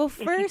 Well, If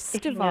you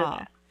first of know all,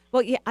 that.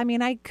 well, yeah, I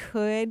mean, I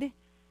could.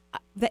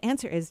 The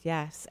answer is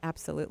yes,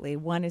 absolutely.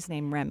 One is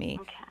named Remy.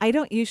 Okay. I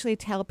don't usually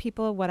tell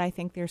people what I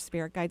think their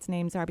spirit guides'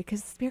 names are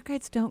because spirit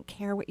guides don't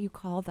care what you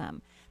call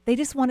them. They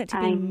just want it to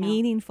I be know.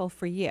 meaningful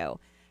for you.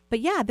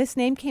 But yeah, this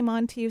name came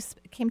to you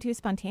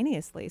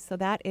spontaneously. So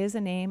that is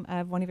a name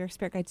of one of your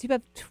spirit guides. You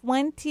have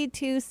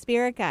 22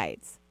 spirit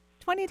guides.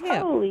 22.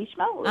 Holy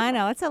schmoly. I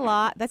know, it's a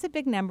lot. That's a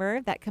big number.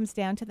 That comes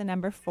down to the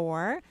number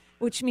 4,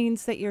 which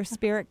means that your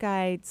spirit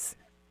guides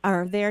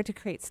are there to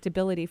create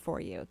stability for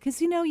you.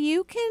 Because,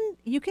 you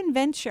can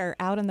venture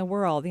out in the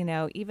world,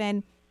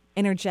 even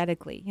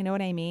energetically. You know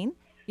what I mean?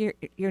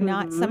 You're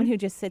not someone who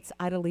just sits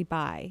idly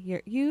by.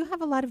 You have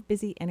a lot of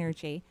busy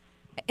energy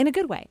in a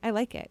good way. I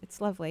like it.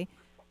 It's lovely.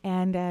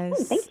 And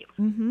thank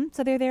you.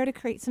 So they're there to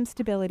create some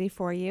stability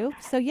for you.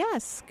 So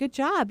yes, good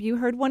job. You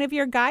heard one of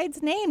your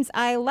guides' names.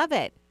 I love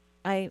it.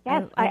 Yes, I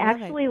love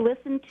actually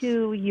listened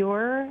to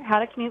your How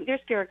to Commute with Your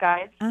Spirit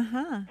Guides.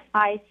 Uh-huh.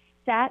 I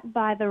sat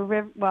by the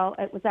river. Well,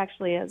 it was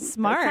actually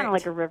Smart. kind of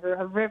like a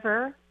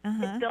river.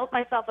 Uh-huh. I built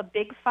myself a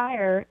big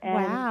fire. And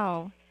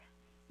Wow.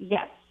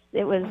 Yes,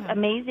 it was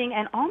amazing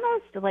and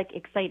almost like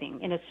exciting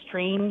in a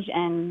strange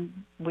and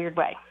weird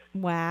way.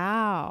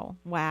 Wow.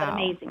 But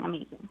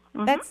amazing.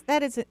 Mhm.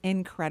 That is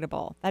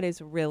incredible. That is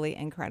really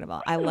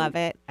incredible. I love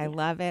it. I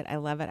love it. I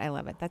love it. I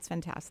love it. That's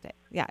fantastic.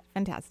 Yeah,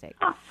 fantastic.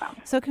 Awesome.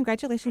 So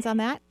congratulations on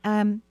that.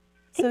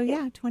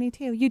 Yeah,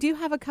 22. You do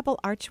have a couple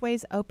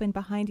archways open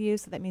behind you,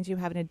 so that means you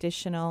have an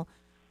additional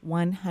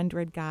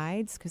 100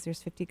 guides because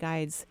there's 50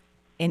 guides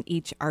in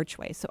each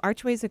archway. So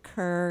archways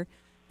occur,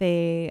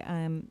 they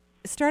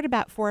start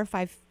about 4 or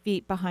 5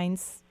 feet behind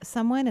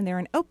someone, and they're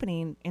an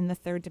opening in the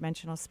third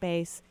dimensional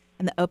space.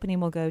 And the opening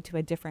will go to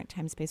a different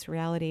time-space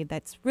reality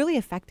that's really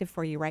effective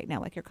for you right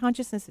now. Like your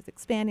consciousness is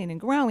expanding and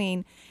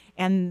growing,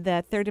 and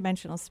the third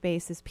dimensional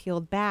space is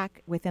peeled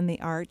back within the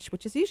arch,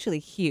 which is usually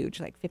huge,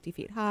 like 50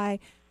 feet high,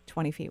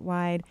 20 feet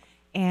wide.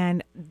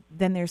 And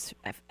then there's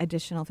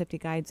additional 50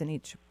 guides in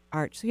each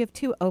arch. So you have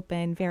 2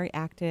 open, very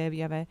active.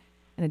 You have an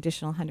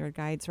additional 100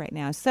 guides right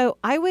now. So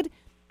I would,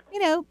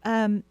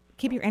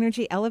 keep your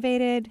energy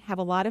elevated, have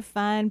a lot of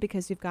fun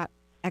because you've got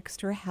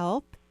extra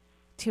help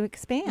to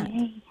expand.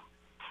 Yay.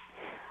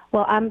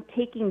 Well, I'm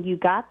taking You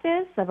Got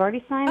This. I've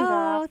already signed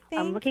up.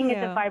 Thank I'm looking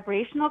at the you.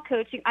 vibrational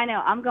coaching. I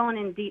know. I'm going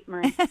in deep,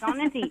 Marie. Going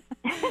in deep.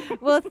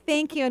 Well,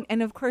 thank you.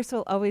 And of course,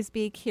 we'll always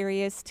be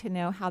curious to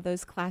know how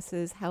those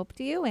classes helped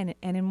you and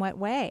in what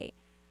way.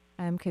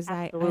 Because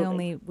I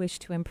only wish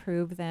to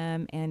improve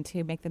them and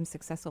to make them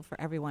successful for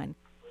everyone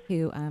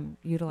who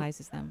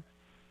utilizes them.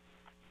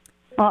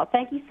 Well,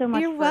 thank you so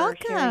much You're for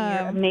welcome. sharing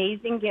your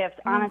amazing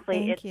gift. Honestly,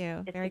 thank it's,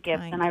 you. it's Very a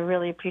gift, kind. and I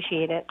really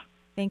appreciate it.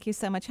 Thank you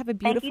so much. Have a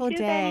Thank you beautiful too,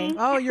 day. Benny.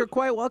 Oh, you're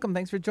quite welcome.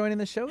 Thanks for joining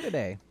the show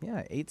today.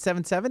 Yeah,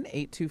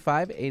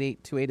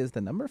 877-825-8828 is the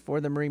number for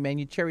the Marie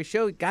Manucherry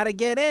Show. Got to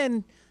get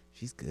in.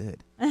 She's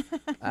good.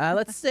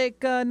 Let's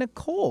take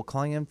Nicole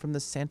calling in from the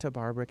Santa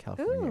Barbara,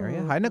 California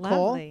area. Hi,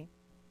 Nicole. Lovely.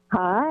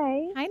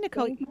 Hi. Hi,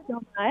 Nicole. Thank you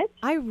so much.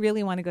 I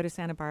really want to go to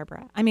Santa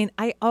Barbara. I mean,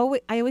 I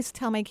always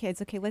tell my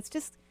kids, okay, let's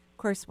just, of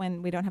course,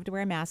 when we don't have to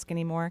wear a mask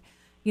anymore,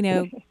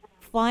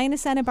 fly into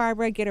Santa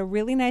Barbara, get a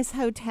really nice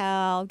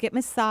hotel, get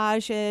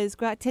massages,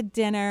 go out to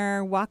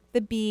dinner, walk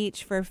the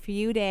beach for a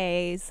few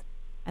days,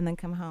 and then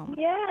come home.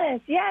 Yes,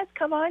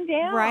 come on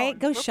down. Right?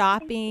 Go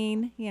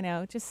shopping,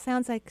 just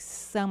sounds like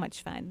so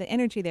much fun. The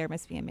energy there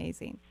must be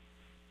amazing.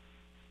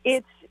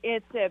 It's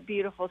a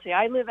beautiful city.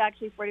 I live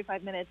actually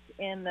 45 minutes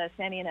in the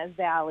San Ynez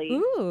Valley.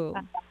 Ooh.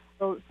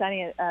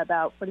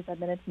 About 45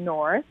 minutes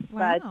north.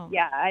 Wow. But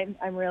yeah, I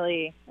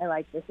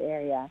like this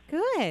area.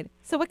 Good.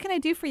 So what can I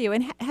do for you?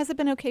 And has it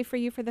been okay for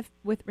you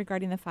with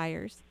regarding the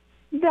fires?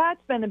 That's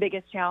been the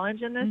biggest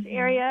challenge in this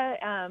area.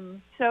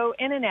 So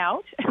in and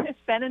out. It's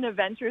been an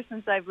adventure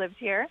since I've lived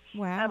here.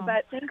 Wow.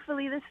 But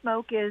thankfully the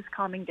smoke is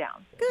calming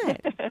down.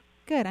 Good.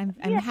 Good. I'm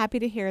happy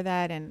to hear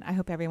that, and I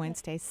hope everyone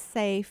stays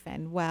safe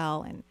and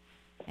well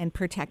and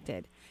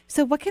protected.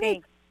 So what can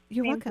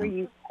You're Same welcome. for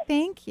you.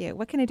 Thank you.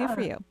 What can I do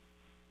for you?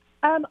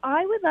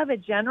 I would love a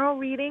general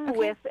reading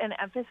with an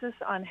emphasis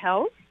on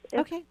health.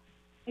 If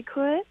I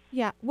could.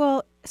 Yeah.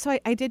 Well, so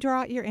I did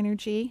draw out your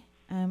energy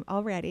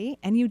already,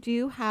 and you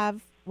do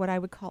have what I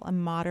would call a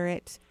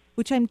moderate,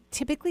 which I'm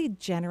typically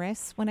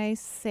generous when I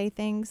say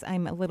things.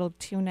 I'm a little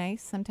too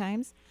nice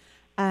sometimes.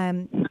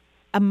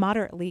 A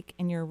moderate leak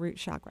in your root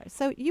chakra.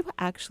 So you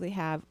actually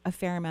have a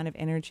fair amount of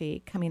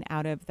energy coming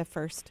out of the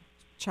first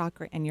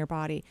chakra in your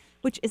body,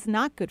 which is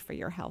not good for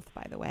your health,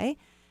 by the way.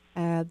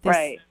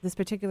 This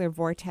particular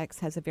vortex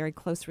has a very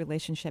close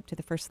relationship to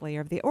the first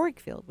layer of the auric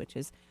field, which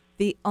is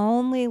the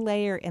only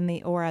layer in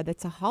the aura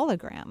that's a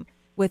hologram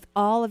with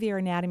all of your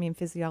anatomy and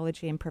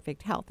physiology in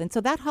perfect health. And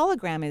so that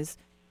hologram is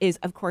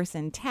of course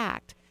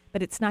intact,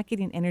 but it's not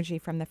getting energy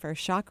from the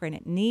first chakra, and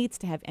it needs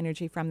to have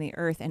energy from the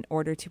earth in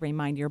order to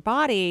remind your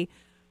body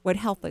what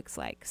health looks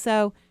like.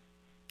 So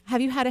have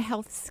you had a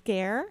health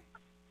scare?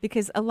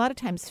 Because a lot of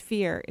times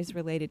fear is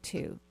related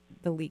to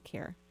the leak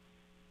here.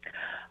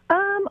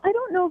 I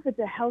don't know if it's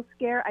a health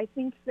scare. I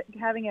think that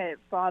having a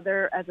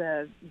father as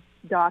a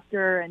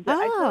doctor, and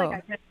I feel like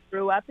I kind of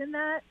grew up in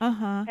that.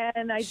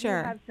 And I do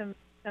have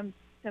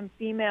some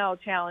female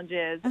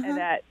challenges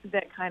that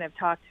kind of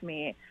talk to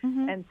me.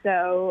 And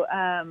so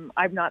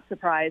I'm not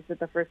surprised that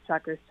the first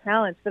chakra is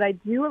challenged, but I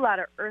do a lot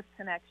of earth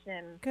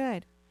connection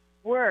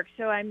work.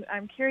 So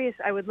I'm curious.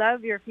 I would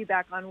love your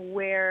feedback on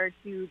where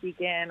to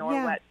begin or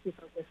what to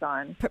focus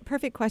on.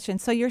 Perfect question.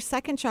 So your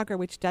second chakra,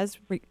 which does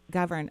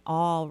govern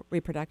all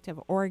reproductive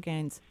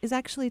organs, is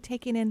actually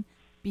taking in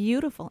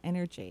beautiful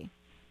energy.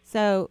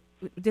 So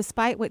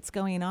despite what's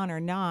going on or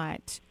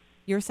not,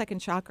 your second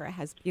chakra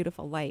has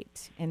beautiful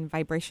light and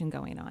vibration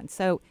going on.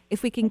 So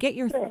if we can get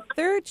your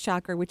third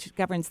chakra, which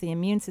governs the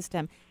immune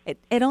system, it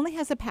only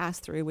has a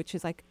pass-through, which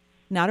is like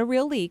not a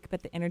real leak,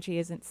 but the energy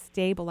isn't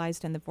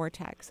stabilized in the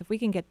vortex. If we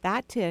can get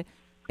that to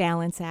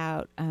balance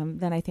out,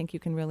 then I think you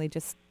can really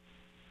just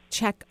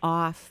check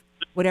off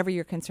whatever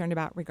you're concerned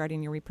about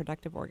regarding your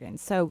reproductive organs.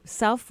 So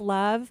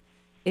self-love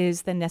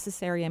is the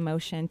necessary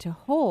emotion to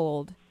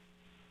hold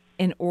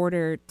in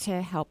order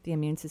to help the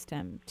immune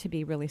system to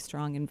be really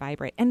strong and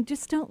vibrate. And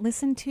just don't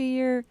listen to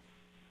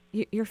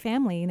your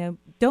family.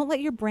 Don't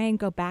let your brain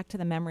go back to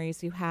the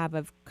memories you have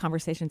of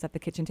conversations at the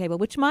kitchen table,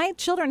 which my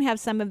children have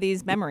some of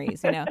these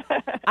memories.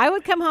 I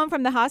would come home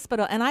from the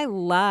hospital, and I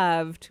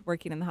loved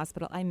working in the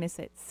hospital. I miss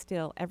it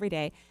still every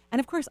day. And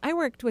of course, I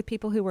worked with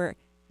people who were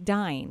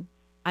dying.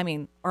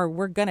 Or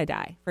were going to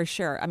die for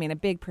sure. A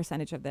big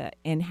percentage of the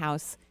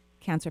in-house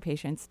cancer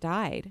patients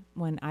died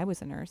when I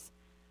was a nurse.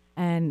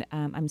 And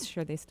I'm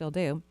sure they still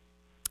do.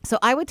 So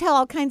I would tell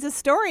all kinds of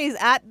stories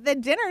at the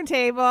dinner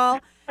table,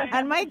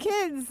 and my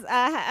kids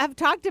have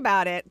talked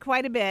about it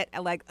quite a bit.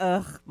 Like,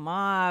 ugh,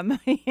 Mom,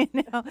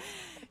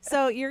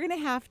 So you're going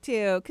to have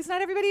to, because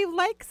not everybody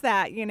likes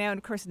that, And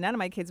of course, none of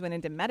my kids went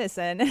into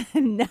medicine,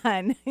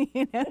 none,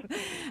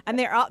 And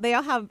they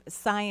all have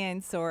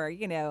science or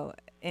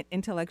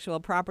intellectual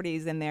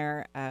properties in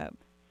their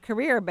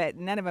career, but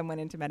none of them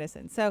went into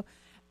medicine. So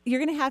you're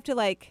going to have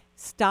to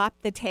stop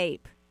the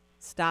tape,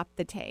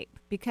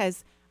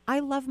 because I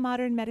love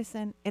modern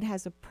medicine. It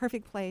has a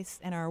perfect place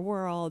in our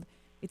world.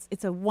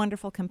 It's a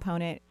wonderful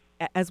component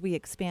as we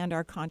expand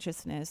our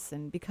consciousness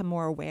and become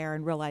more aware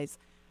and realize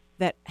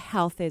that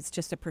health is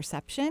just a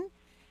perception.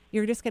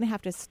 You're just going to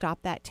have to stop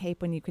that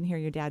tape when you can hear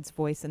your dad's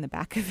voice in the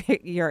back of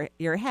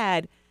your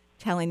head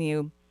telling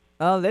you,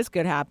 oh, this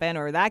could happen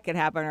or that could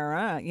happen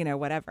or,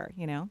 whatever,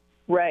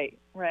 Right.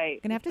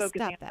 Going to have to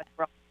stop that.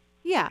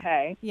 Yeah.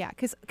 Okay. Yeah.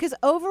 Because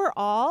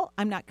overall,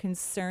 I'm not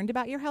concerned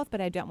about your health,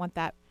 but I don't want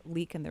that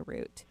leak in the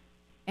root.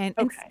 And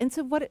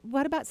so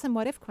what about some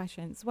what if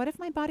questions? What if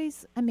my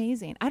body's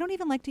amazing? I don't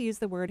even like to use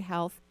the word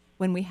health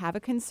when we have a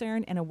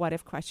concern and a what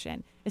if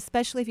question,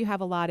 especially if you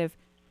have a lot of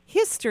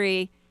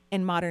history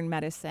in modern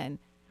medicine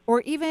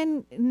or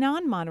even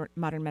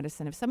non-modern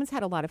medicine. If someone's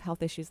had a lot of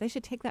health issues, they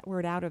should take that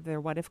word out of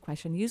their what if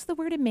question. Use the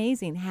word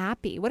amazing,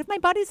 happy. What if my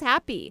body's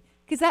happy?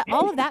 Because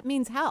all of that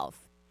means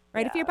health.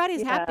 Right? If your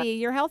body's happy,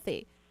 you're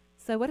healthy.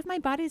 So what if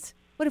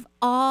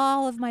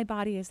all of my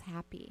body is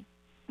happy?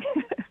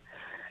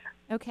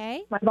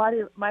 Okay?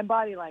 My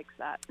body likes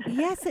that.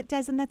 Yes, it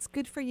does. And that's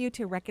good for you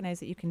to recognize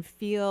that you can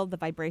feel the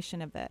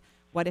vibration of the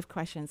what if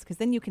questions, because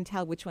then you can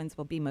tell which ones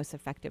will be most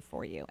effective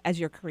for you as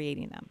you're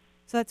creating them.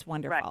 So that's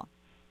wonderful. Right.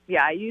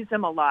 Yeah, I use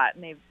them a lot,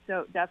 and they've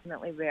so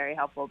definitely very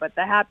helpful. But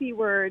the happy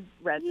word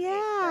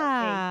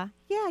resonates.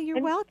 Yeah,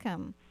 you're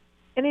welcome.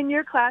 And in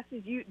your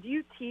classes, do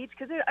you teach?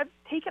 Because I've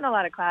taken a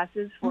lot of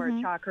classes for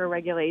chakra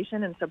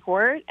regulation and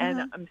support,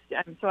 and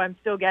I'm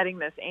still getting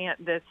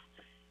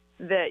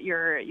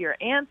your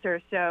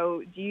answer.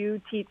 So, do you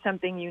teach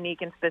something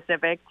unique and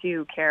specific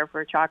to care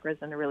for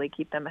chakras and to really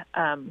keep them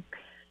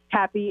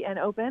happy and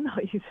open?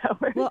 I'll use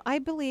that word. Well, I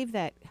believe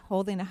that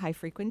holding a high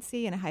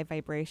frequency and a high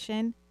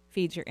vibration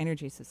feeds your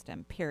energy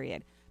system.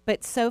 Period.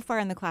 But so far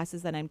in the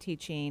classes that I'm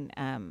teaching,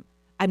 I'm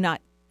not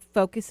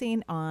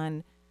focusing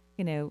on,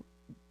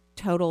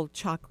 total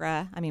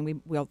chakra.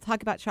 We'll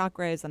talk about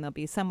chakras and they'll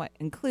be somewhat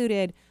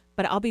included,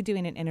 but I'll be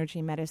doing an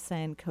energy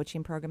medicine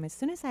coaching program as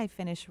soon as I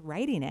finish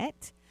writing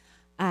it.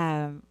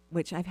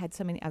 which I've had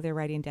so many other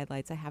writing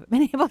deadlines, I haven't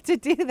been able to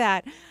do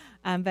that.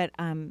 But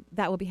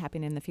that will be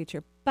happening in the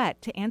future.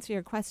 But to answer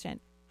your question,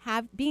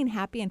 being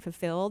happy and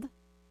fulfilled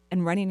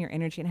and running your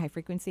energy in high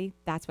frequency,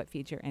 that's what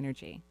feeds your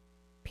energy,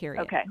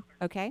 period. Okay.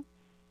 Okay?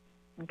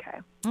 Okay.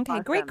 Okay,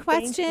 Awesome. great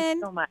question. Thank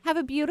you so much. Have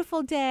a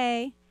beautiful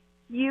day.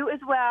 You as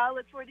well.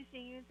 Look forward to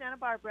seeing you in Santa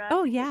Barbara.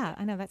 Oh, yeah.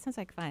 I know. That sounds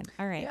like fun.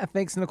 All right. Yeah,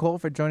 thanks, Nicole,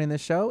 for joining the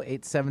show,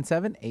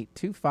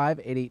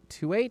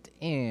 877-825-8828.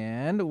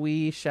 And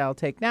we shall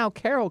take now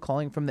Carol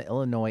calling from the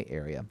Illinois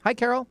area. Hi,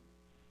 Carol.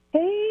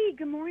 Hey,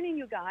 good morning,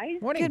 you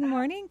guys. Morning. Good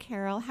morning,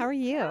 Carol. How are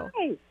you?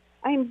 Hi.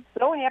 I'm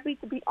so happy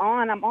to be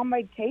on. I'm on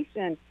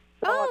vacation.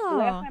 So the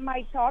last time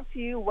I talked to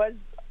you was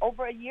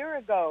over a year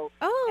ago.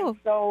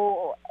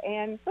 Oh.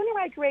 And so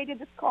anyway, I created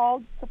this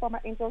call for my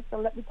angels to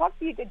let me talk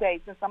to you today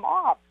since I'm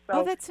off.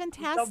 So that's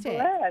fantastic. I'm so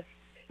blessed.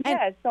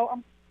 Yes. So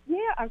I'm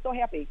so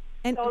happy.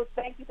 And so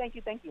thank you.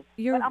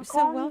 You're I'm so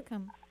calling,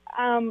 welcome.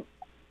 I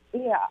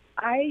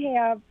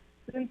have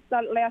since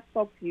I last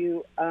spoke to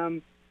you.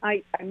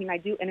 I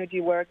do energy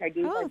work. I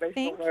do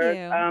vibrational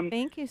work.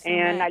 Thank you so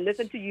and much. I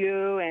listen to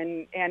you.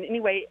 And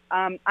anyway,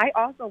 I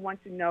also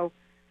want to know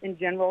in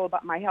general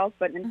about my health,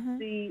 but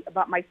see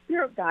about my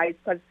spirit guides,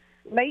 because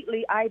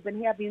lately I've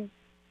been having.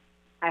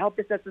 I hope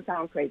this doesn't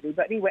sound crazy,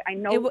 but anyway, I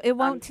know it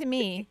won't to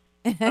me.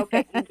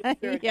 Okay.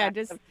 Yeah,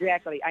 just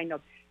exactly. I know.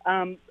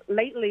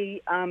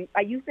 Lately,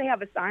 I used to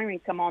have a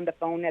siren come on the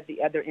phone at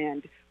the other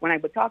end when I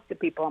would talk to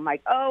people. I'm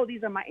like, oh,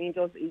 these are my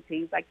angels,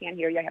 ETs. I can't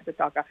hear you. I have to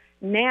talk.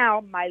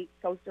 Now my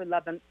toaster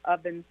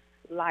oven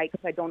light,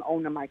 because I don't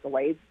own a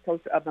microwave,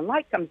 toaster oven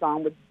light comes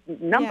on with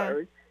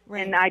numbers. Yeah,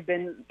 right.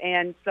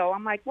 And so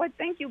I'm like, what?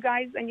 Thank you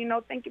guys. And,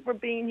 thank you for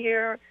being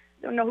here.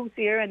 Don't know who's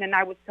here. And then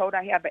I was told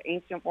I have an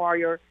ancient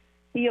warrior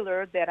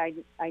healer that I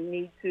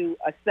need to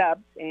accept,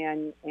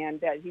 and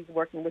that he's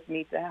working with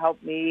me to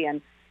help me,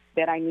 and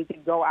that I need to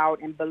go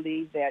out and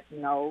believe that,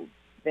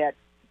 that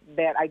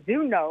I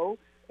do know,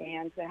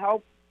 and to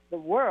help the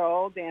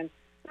world. And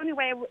so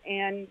anyway,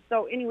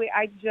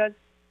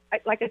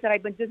 like I said,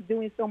 I've been just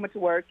doing so much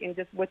work, and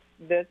just with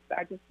this,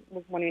 I just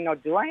was wanting to know,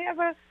 do I have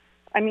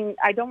I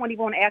don't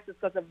even want to ask this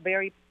because a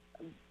very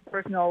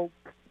personal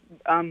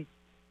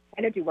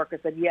energy worker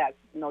said, yes,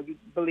 you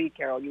believe,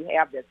 Carol, you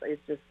have this.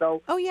 It's just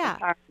so. Oh,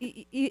 yeah.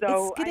 It's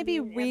going to be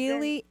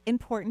really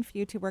important for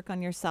you to work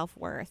on your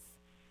self-worth.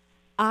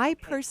 I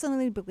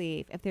personally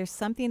believe if there's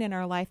something in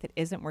our life that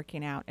isn't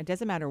working out, it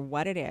doesn't matter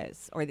what it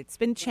is, or that's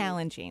been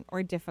challenging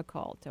or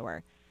difficult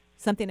or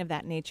something of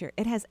that nature,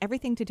 it has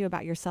everything to do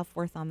about your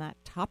self-worth on that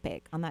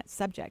topic, on that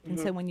subject. And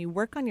so when you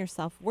work on your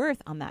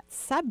self-worth on that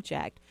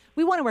subject,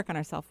 we want to work on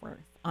our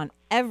self-worth on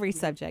every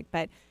subject,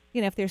 but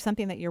if there's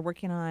something that you're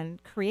working on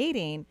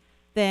creating,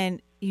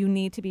 then you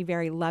need to be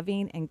very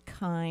loving and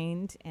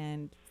kind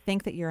and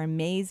think that you're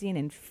amazing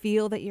and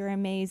feel that you're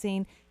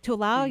amazing to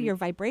allow your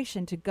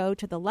vibration to go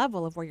to the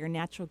level of where your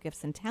natural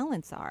gifts and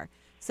talents are.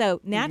 So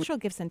natural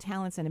gifts and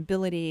talents and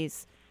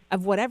abilities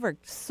of whatever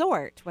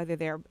sort, whether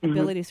they're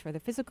abilities for the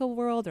physical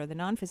world or the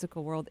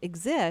non-physical world,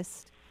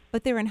 exist,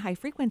 but they're in high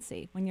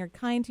frequency. When you're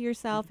kind to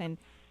yourself and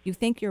you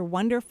think you're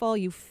wonderful,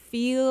 you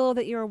feel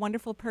that you're a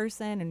wonderful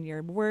person and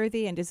you're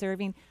worthy and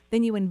deserving,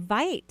 then you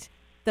invite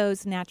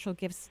those natural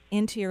gifts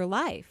into your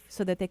life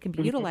so that they can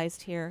be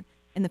utilized here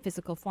in the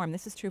physical form.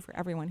 This is true for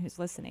everyone who's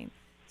listening.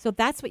 So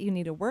that's what you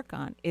need to work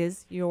on,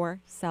 is your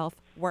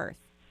self-worth.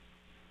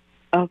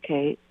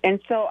 Okay. And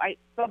so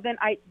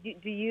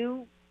do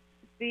you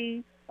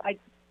see,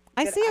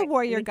 I see a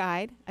warrior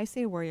guide. I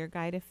see a warrior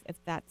guide if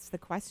that's the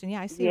question.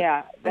 Yeah, I see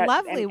a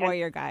lovely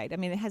warrior guide. I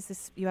mean,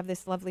 you have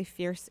this lovely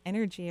fierce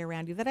energy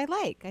around you that I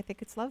like. I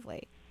think it's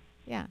lovely.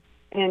 Yeah.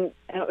 And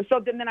so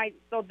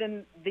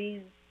then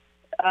these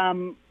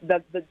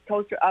the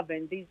toaster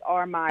oven, these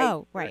are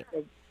my right.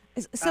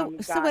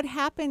 So what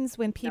happens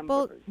when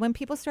people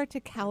start to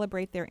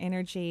calibrate their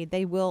energy,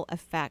 they will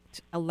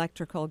affect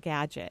electrical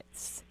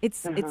gadgets.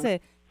 It's a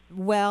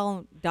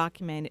well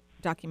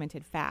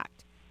documented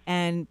fact.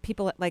 And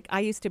people, like, I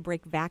used to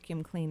break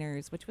vacuum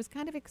cleaners, which was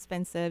kind of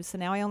expensive. So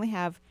now I only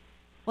have,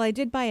 I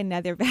did buy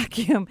another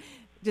vacuum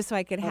just so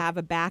I could have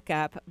a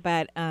backup.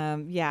 But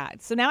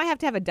so now I have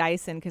to have a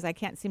Dyson because I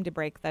can't seem to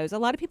break those. A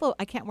lot of people,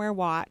 I can't wear a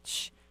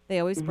watch. They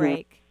always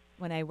break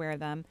when I wear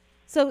them.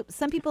 So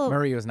some people.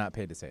 Maria was not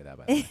paid to say that,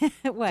 by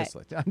the way. What?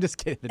 I'm just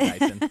kidding. The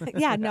Dyson.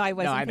 Yeah, no, I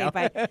wasn't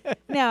paid by.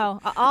 No,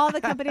 all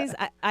the companies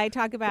I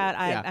talk about,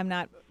 I'm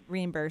not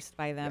reimbursed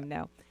by them.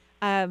 No.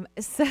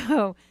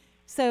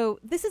 So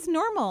this is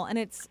normal, and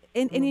it's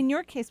and in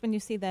your case, when you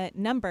see the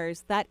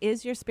numbers, that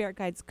is your spirit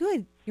guides.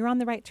 Good, you're on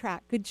the right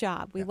track. Good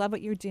job. We love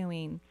what you're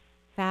doing.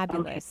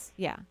 Fabulous.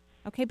 Okay. Yeah.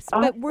 Okay,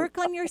 but work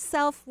on your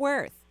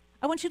self-worth.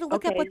 I want you to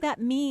look up what that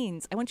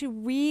means. I want you to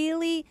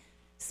really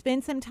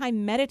spend some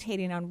time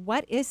meditating on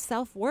what is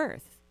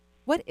self-worth.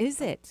 What is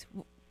it?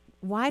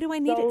 Why do I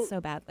need it so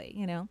badly?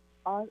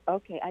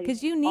 Okay.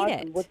 Because you need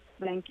it. Well,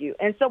 thank you.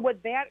 And so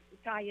would that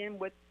tie in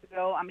with,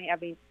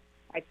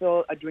 I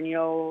feel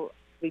adrenal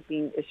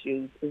sleeping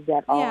issues? Is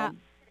that all? Yeah.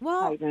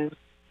 Well,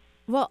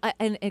 Well,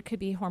 and it could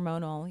be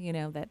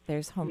hormonal, that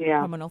there's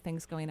hormonal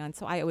things going on.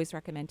 So I always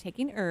recommend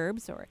taking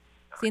herbs or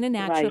seeing a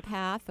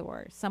naturopath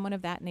or someone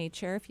of that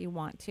nature if you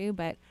want to.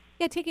 But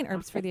yeah, taking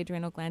herbs for the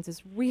adrenal glands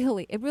it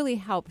really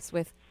helps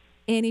with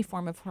any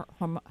form of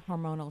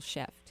hormonal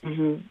shift.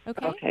 Mm-hmm.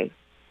 Okay.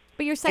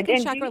 But your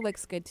second chakra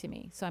looks good to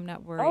me, so I'm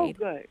not worried. Oh,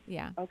 good.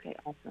 Yeah. Okay,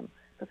 awesome.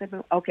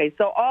 Okay,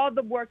 so all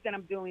the work that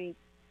I'm doing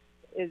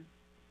is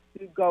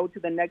to go to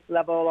the next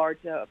level or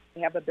to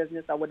have a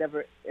business or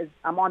whatever.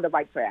 I'm on the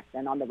right track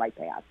and on the right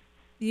path.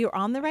 You're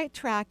on the right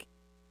track,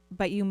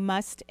 but you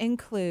must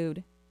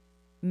include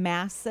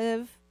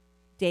massive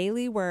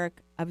daily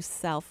work of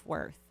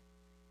self-worth.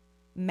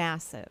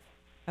 Massive.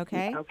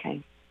 Okay?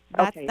 Okay.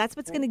 That's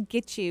what's going to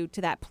get you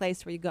to that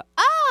place where you go,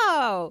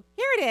 oh,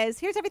 here it is.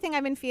 Here's everything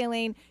I've been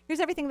feeling. Here's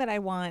everything that I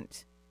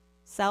want.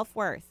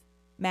 Self-worth.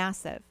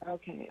 Massive.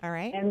 Okay. All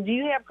right. And do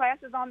you have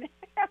classes on that?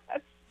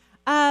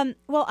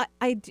 Well,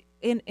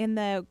 in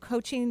the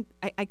coaching,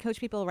 I coach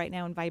people right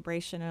now in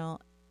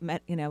vibrational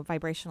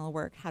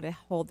work, how to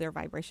hold their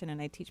vibration,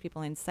 and I teach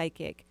people in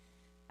psychic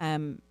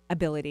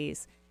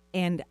abilities.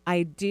 And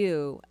I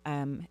do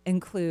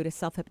include a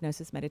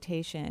self-hypnosis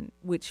meditation,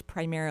 which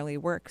primarily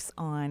works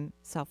on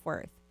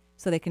self-worth,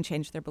 so they can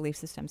change their belief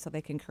system, so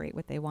they can create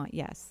what they want.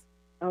 Yes.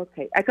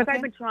 Okay. Because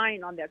I've been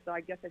trying on that, so I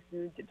guess I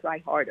need to try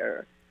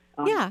harder.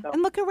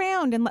 And look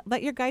around and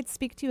let your guides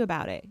speak to you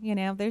about it.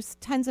 There's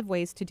tons of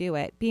ways to do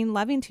it. Being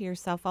loving to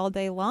yourself all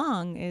day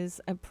long is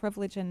a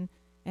privilege and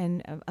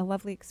a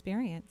lovely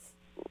experience.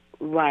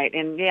 Right.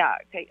 And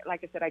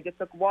like I said, I just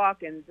took a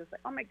walk and just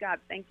like, oh my God,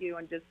 thank you.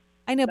 And just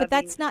I know, but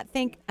that's not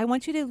I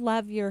want you to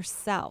love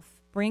yourself.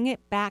 Bring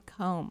it back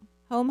home.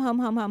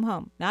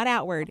 Home. Not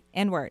outward,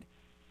 inward.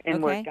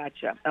 Inward, okay?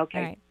 Gotcha. Okay.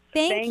 All right.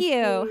 Thank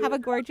you. Have a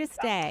gorgeous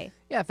day.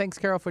 Yeah, thanks,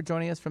 Carol, for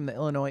joining us from the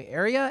Illinois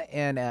area.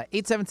 And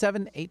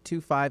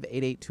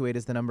 877-825-8828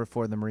 is the number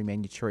for the Marie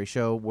Manuchehri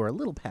Show. We're a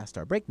little past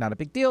our break. Not a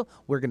big deal.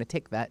 We're going to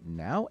take that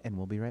now, and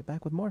we'll be right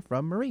back with more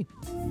from Marie.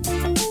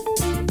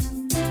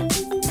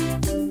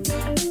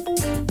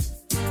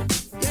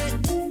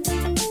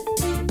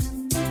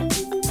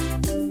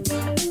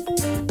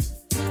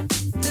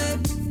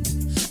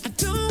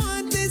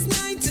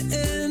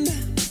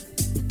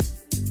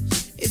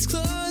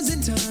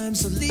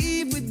 So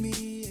leave with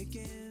me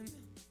again.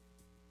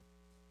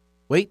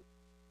 Wait,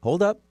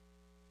 hold up.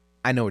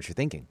 I know what you're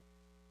thinking.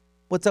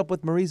 What's up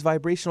with Marie's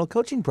vibrational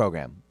coaching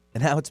program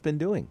and how it's been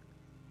doing?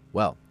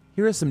 Well,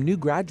 here are some new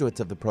graduates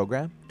of the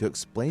program to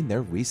explain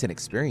their recent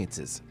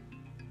experiences.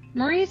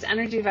 Marie's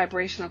energy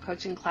vibrational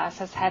coaching class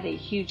has had a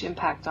huge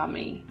impact on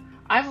me.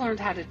 I've learned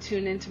how to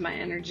tune into my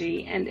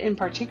energy and in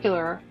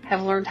particular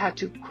have learned how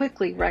to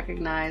quickly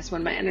recognize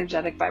when my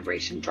energetic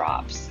vibration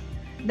drops.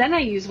 Then I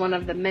use one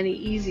of the many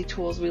easy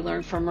tools we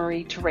learned from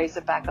Marie to raise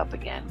it back up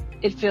again.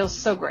 It feels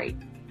so great.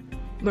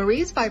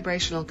 Marie's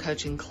vibrational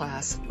coaching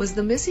class was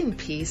the missing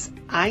piece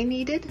I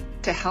needed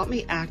to help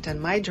me act on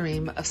my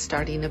dream of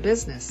starting a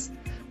business,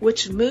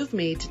 which moved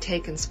me to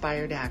take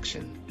inspired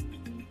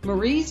action.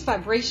 Marie's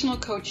vibrational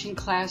coaching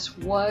class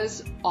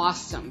was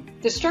awesome.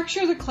 The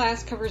structure of the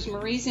class covers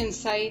Marie's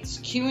insights,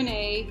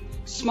 Q&A,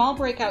 small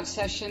breakout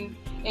session,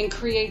 and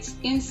creates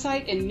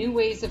insight and new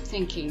ways of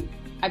thinking.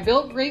 I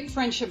built great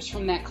friendships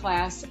from that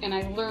class, and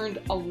I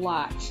learned a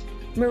lot.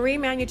 Marie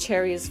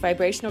Manuchehri's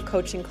vibrational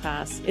coaching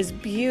class is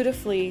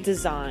beautifully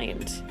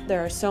designed.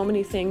 There are so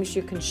many things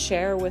you can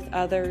share with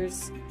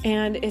others,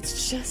 and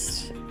it's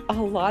just a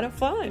lot of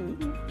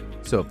fun.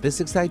 So if this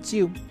excites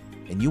you,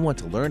 and you want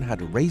to learn how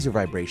to raise your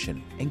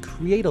vibration and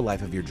create a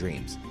life of your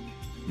dreams,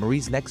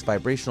 Marie's next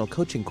vibrational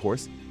coaching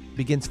course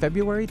begins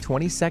February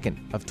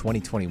 22nd of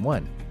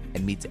 2021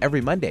 and meets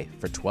every Monday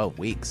for 12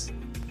 weeks.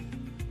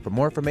 For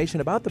more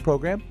information about the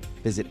program,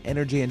 visit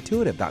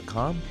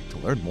energyintuitive.com to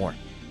learn more.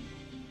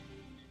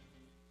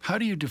 How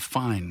do you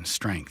define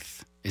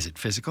strength? Is it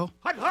physical?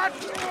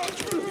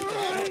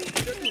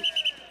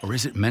 Or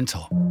is it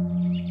mental?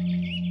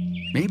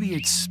 Maybe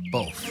it's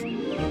both.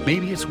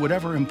 Maybe it's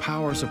whatever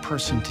empowers a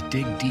person to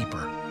dig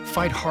deeper,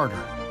 fight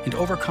harder, and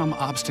overcome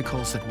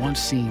obstacles that once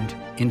seemed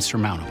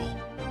insurmountable.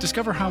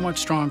 Discover how much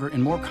stronger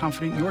and more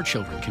confident your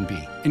children can be.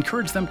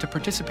 Encourage them to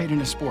participate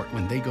in a sport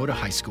when they go to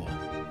high school.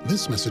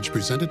 This message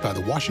presented by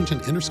the Washington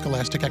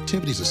Interscholastic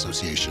Activities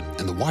Association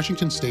and the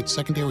Washington State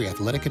Secondary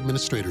Athletic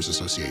Administrators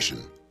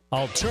Association.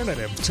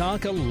 Alternative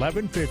Talk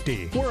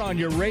 1150. We're on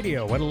your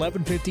radio at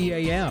 1150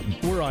 a.m.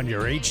 We're on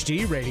your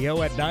HD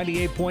radio at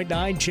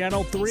 98.9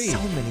 Channel 3.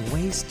 So many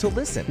ways to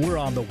listen. We're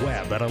on the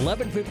web at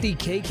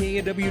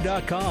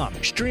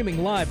 1150kknw.com,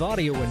 streaming live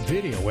audio and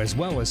video as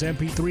well as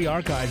MP3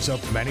 archives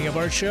of many of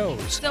our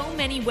shows. So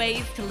many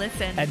ways to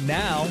listen. And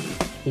now,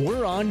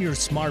 we're on your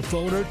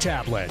smartphone or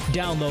tablet.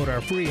 Download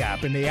our free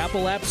app in the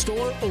Apple App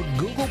Store or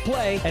Google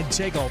Play and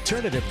take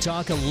Alternative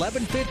Talk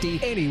 1150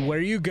 anywhere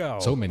you go.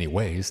 So many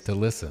ways to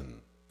listen.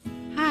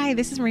 Hi,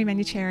 this is Marie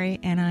Manuchehri,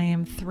 and I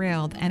am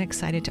thrilled and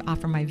excited to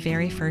offer my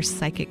very first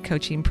psychic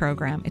coaching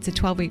program. It's a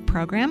 12-week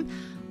program,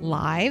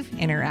 live,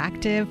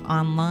 interactive,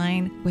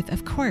 online, with,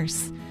 of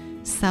course,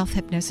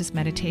 self-hypnosis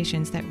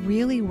meditations that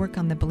really work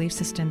on the belief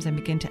systems and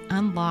begin to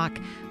unlock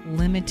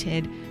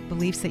limited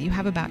beliefs that you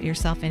have about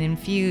yourself and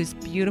infuse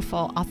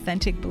beautiful,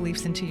 authentic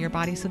beliefs into your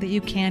body so that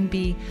you can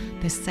be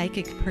the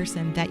psychic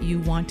person that you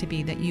want to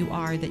be, that you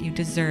are, that you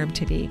deserve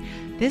to be.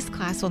 This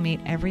class will meet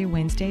every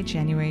Wednesday,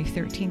 January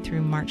 13th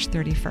through March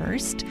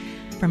 31st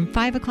from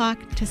 5 o'clock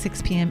to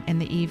 6 p.m. in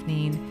the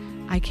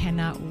evening. I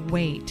cannot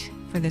wait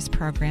for this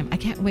program. I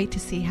can't wait to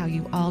see how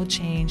you all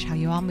change, how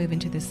you all move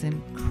into this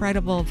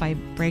incredible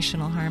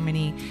vibrational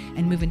harmony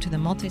and move into the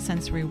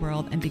multisensory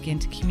world and begin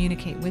to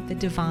communicate with the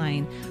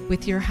divine,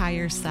 with your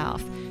higher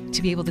self,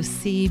 to be able to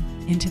see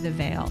into the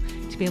veil,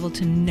 to be able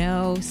to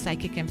know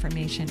psychic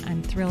information.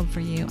 I'm thrilled for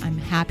you. I'm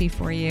happy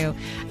for you.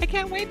 I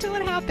can't wait till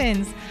it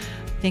happens.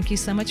 Thank you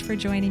so much for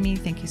joining me.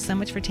 Thank you so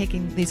much for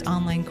taking these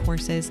online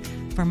courses.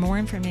 For more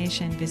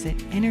information, visit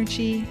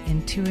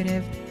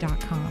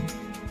energyintuitive.com.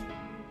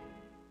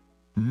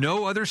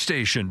 No other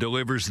station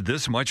delivers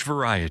this much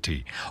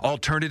variety.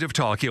 Alternative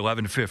Talk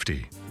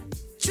 1150.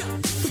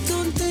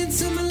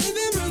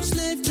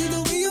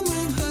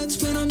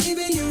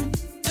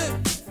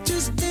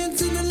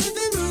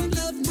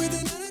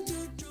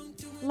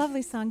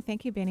 Lovely song.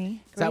 Thank you,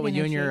 Benny. Is that what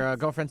you and your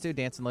girlfriends do?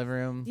 Dance in the living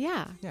room?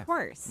 Yeah, of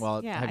course.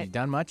 Well, yeah, have you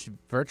done much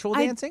virtual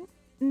dancing?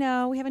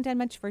 No, we haven't done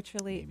much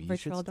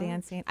virtual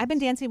dancing. I've been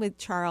dancing with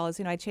Charles.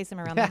 You know, I chase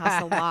him around the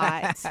house a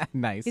lot.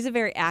 Nice. He's a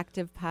very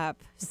active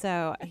pup.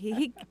 So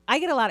I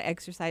get a lot of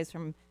exercise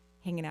from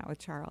hanging out with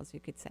Charles, you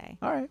could say.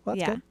 All right. Well,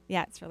 that's good.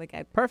 Yeah, it's really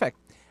good. Perfect.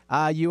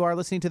 You are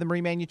listening to the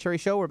Marie Manuchehri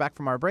Show. We're back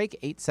from our break.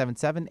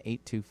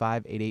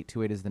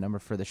 877-825-8828 is the number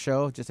for the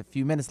show. Just a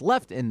few minutes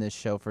left in this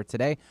show for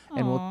today.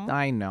 And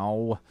I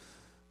know.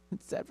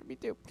 It's sad for me,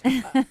 too.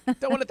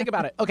 Don't want to think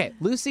about it. Okay,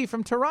 Lucy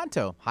from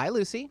Toronto. Hi,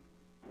 Lucy.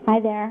 Hi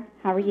there.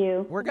 How are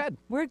you? We're good.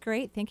 We're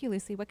great. Thank you,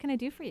 Lucy. What can I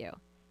do for you?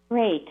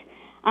 Great.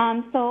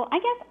 So I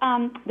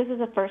guess this is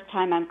the first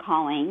time I'm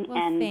calling. Well,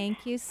 and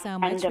thank you so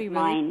much. We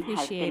really appreciate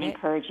has been it.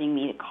 encouraging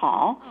me to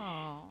call.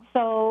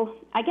 So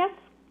I guess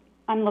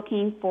I'm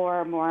looking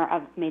for more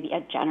of maybe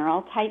a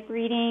general type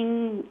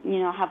reading. You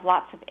know, I have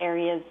lots of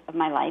areas of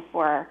my life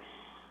where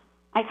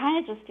I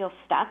kind of just feel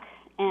stuck,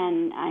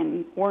 and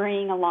I'm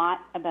worrying a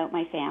lot about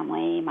my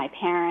family, my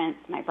parents,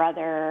 my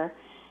brother.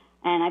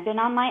 And I've been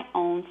on my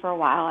own for a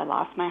while. I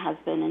lost my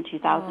husband in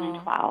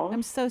 2012.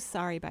 I'm so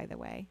sorry, by the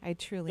way. I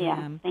truly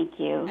am. Thank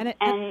you.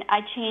 And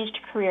I changed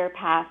career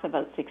paths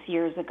about 6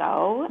 years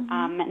ago,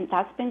 and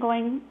that's been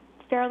going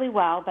fairly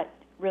well. But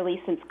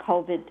really, since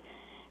COVID,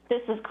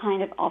 this has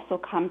kind of also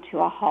come to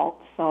a halt.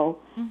 So,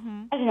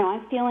 I don't know,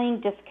 I'm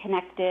feeling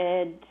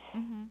disconnected.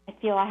 I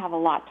feel I have a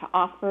lot to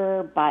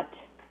offer, but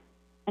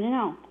I don't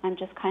know, I'm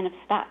just kind of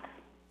stuck.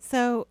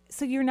 So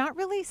you're not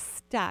really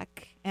stuck,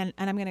 and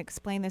I'm going to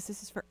explain this.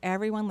 This is for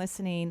everyone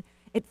listening.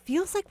 It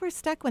feels like we're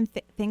stuck when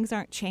things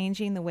aren't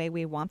changing the way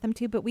we want them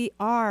to, but we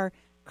are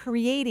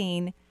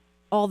creating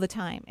all the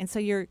time. And so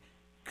you're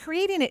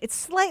creating it. It's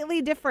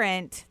slightly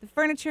different. The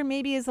furniture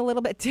maybe is a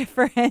little bit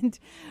different,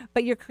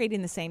 but you're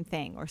creating the same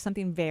thing or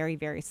something very,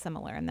 very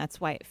similar, and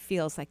that's why it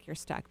feels like you're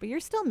stuck. But you're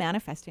still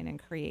manifesting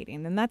and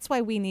creating, and that's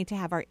why we need to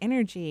have our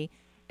energy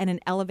in an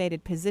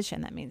elevated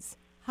position. That means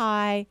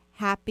high,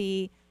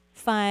 happy,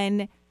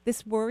 fun.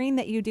 This worrying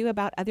that you do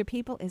about other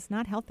people is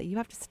not healthy. You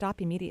have to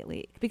stop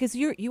immediately because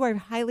you are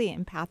highly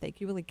empathic.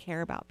 You really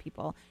care about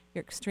people.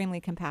 You're extremely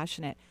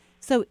compassionate.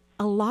 So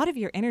a lot of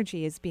your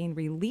energy is being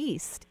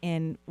released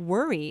in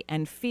worry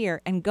and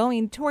fear and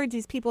going towards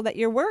these people that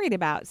you're worried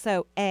about.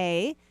 So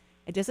A,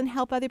 it doesn't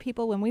help other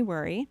people when we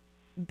worry.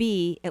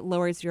 B, it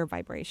lowers your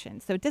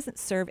vibration. So it doesn't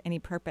serve any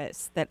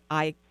purpose that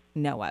I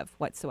know of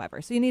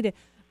whatsoever. So you need to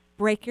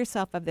break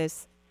yourself of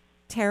this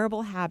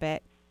terrible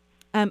habit.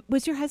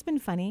 Was your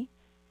husband funny?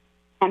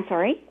 I'm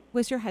sorry?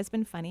 Was your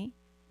husband funny?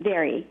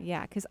 Very.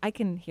 Yeah, because I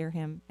can hear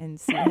him and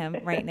see him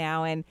right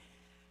now, and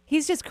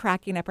he's just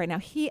cracking up right now.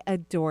 He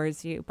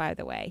adores you, by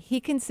the way. He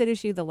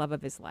considers you the love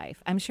of his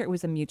life. I'm sure it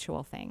was a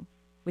mutual thing.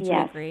 Would you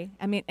agree?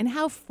 I mean, and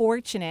how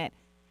fortunate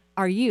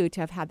are you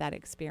to have had that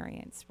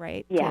experience,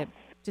 right? Yes. To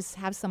just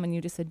have someone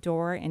you just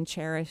adore and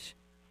cherish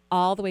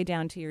all the way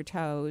down to your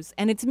toes,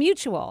 and it's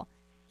mutual.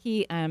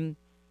 He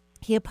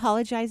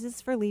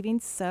apologizes for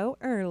leaving so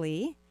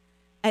early.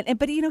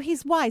 But, you know,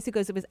 he's wise. He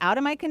goes, it was out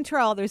of my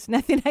control. There's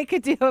nothing I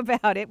could do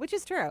about it, which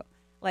is true.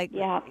 Like,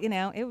 you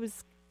know, it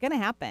was going to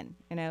happen.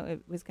 You know,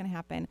 it was going to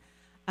happen.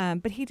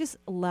 But he just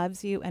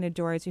loves you and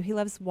adores you. He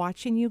loves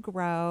watching you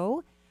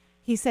grow.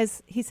 He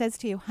says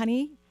to you,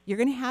 honey, you're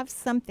going to have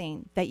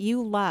something that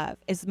you love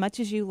as much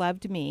as you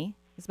loved me,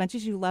 as much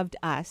as you loved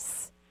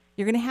us.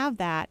 You're going to have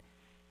that.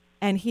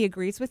 And he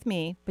agrees with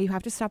me, but you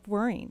have to stop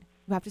worrying.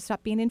 You have to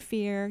stop being in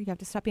fear. You have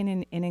to stop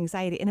being in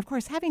anxiety. And, of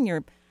course, having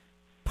your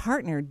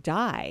partner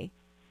die,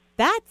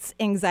 that's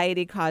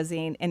anxiety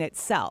causing in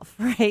itself,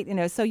 right? You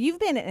know, so you've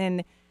been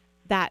in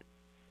that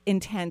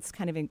intense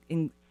kind of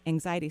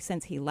anxiety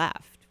since he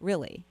left,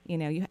 really. You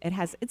know,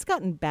 it's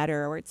gotten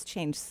better or it's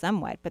changed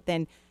somewhat, but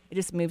then it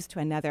just moves to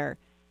another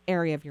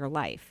area of your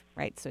life,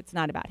 right? So it's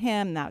not about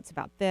him, now it's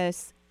about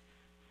this.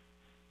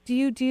 Do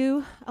you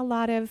do a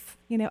lot of,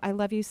 I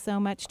love you so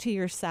much to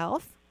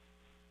yourself?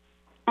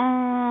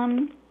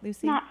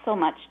 Lucy? Not so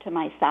much to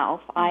myself.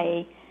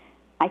 I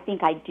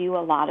think I do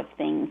a lot of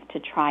things to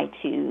try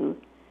to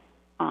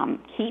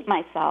keep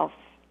myself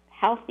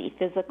healthy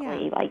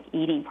physically, like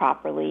eating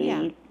properly.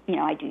 Yeah.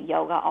 I do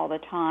yoga all the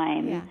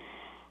time. Yeah.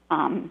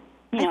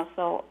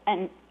 So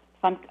I'm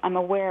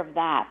aware of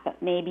that,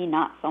 but maybe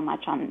not so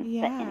much on the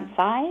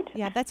inside.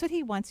 Yeah, that's what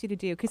he wants you to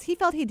do, because he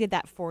felt he did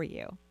that for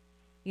you.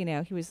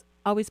 He was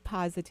always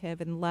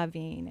positive and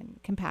loving and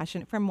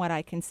compassionate from what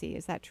I can see.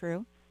 Is that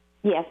true?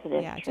 Yes, it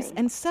is true.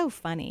 And so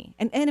funny.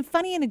 And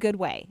funny in a good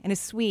way, in a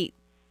sweet,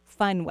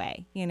 fun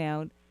way,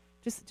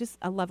 just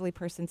a lovely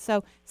person.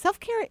 So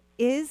self-care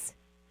is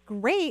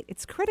great.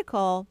 It's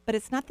critical, but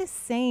it's not the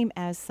same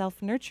as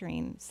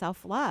self-nurturing,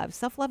 self-love.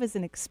 Self-love is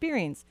an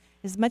experience.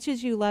 As much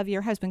as you love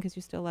your husband, because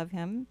you still love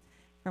him,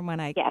 from what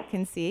I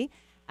can see,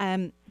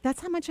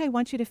 that's how much I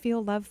want you to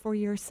feel love for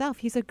yourself.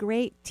 He's a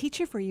great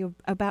teacher for you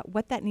about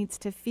what that needs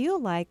to feel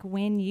like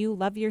when you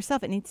love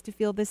yourself. It needs to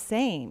feel the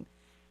same.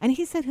 And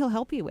he said he'll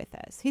help you with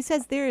this. He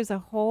says there is a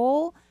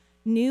whole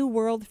new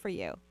world for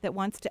you that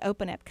wants to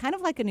open up, kind of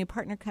like a new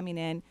partner coming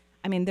in.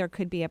 I mean, there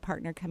could be a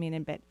partner coming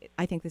in, but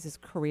I think this is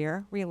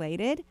career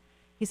related.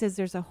 He says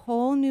there's a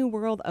whole new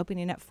world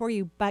opening up for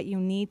you, but you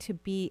need to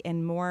be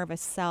in more of a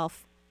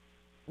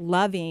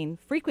self-loving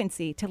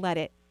frequency to let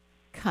it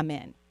come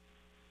in.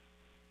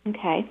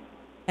 Okay.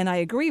 And I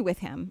agree with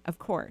him, of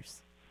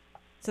course.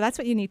 So that's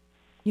what you need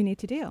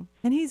to do.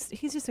 And he's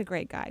just a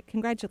great guy.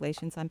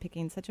 Congratulations on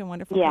picking such a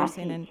wonderful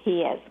person. Yeah, and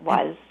he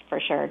was for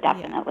sure,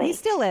 definitely. Yeah, he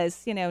still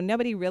is.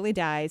 Nobody really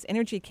dies.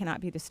 Energy cannot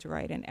be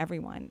destroyed, and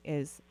everyone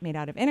is made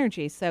out of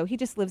energy. So he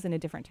just lives in a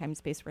different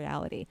time-space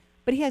reality.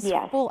 But he has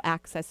full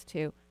access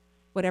to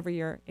whatever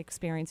you're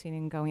experiencing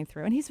and going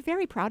through. And he's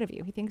very proud of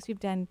you. He thinks you've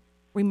done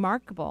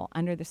remarkable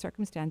under the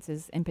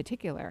circumstances in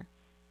particular,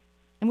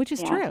 and which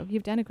is true.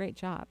 You've done a great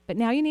job. But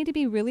now you need to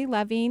be really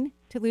loving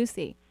to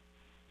Lucy.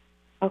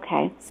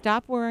 Okay.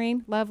 Stop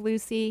worrying, love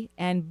Lucy,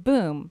 and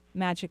boom,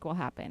 magic will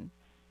happen.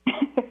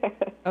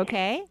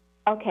 Okay?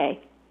 Okay.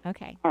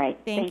 Okay. All right.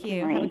 Thank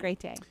you. Marie. Have a great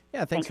day.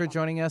 Yeah, thanks for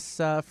joining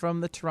us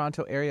from the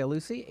Toronto area,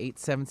 Lucy.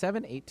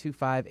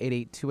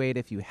 877-825-8828.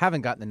 If you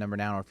haven't gotten the number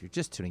now, or if you're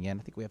just tuning in,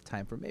 I think we have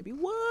time for maybe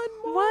one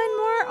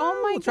more. Oh,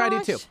 my gosh. We'll try to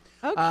do two.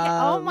 Okay.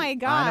 Oh, my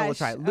gosh. I know, we'll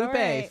try.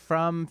 Lupe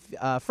from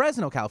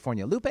Fresno,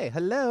 California. Lupe,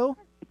 hello.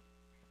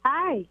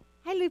 Hi.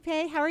 Hi,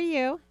 Lupe. How are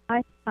you?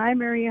 Hi,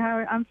 Mary.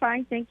 I'm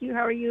fine. Thank you.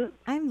 How are you?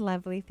 I'm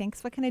lovely.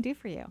 Thanks. What can I do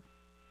for you?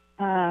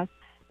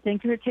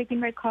 Thank you for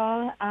taking my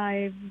call.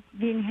 I've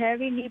been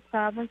having knee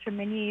problems for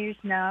many years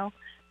now.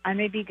 I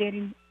may be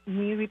getting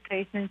knee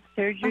replacement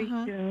surgery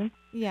soon.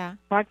 Yeah.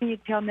 What can you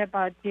tell me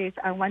about this?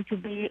 I want to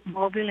be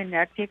mobile and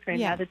active for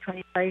another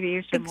 25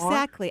 years or more.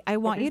 Exactly. I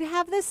want you to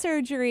have the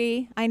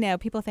surgery. I know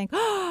people think,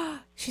 oh,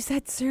 she's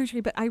had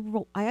surgery, but I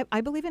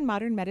believe in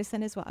modern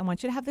medicine as well. I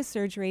want you to have the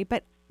surgery,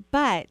 but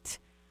I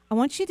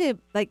want you to,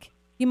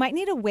 you might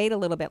need to wait a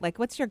little bit. Like,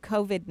 what's your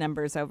COVID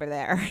numbers over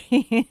there?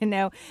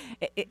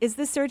 Is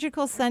the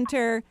surgical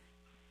center?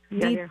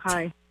 They're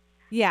high.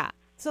 Yeah.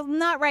 So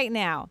not right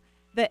now.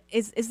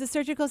 Is the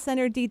surgical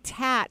center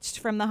detached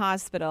from the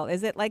hospital?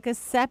 Is it like a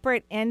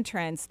separate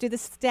entrance? Do the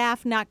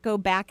staff not go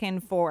back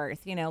and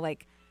forth?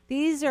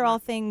 These are all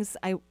things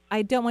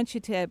I don't want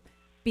you to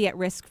be at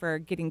risk for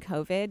getting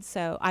COVID.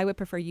 So I would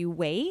prefer you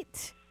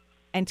wait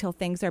until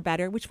things are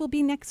better, which will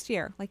be next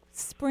year, like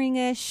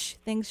springish.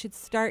 Things should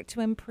start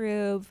to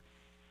improve.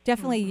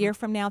 Definitely a year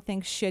from now,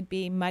 things should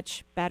be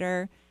much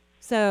better.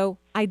 So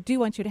I do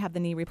want you to have the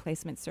knee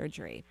replacement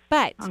surgery.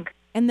 But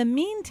in the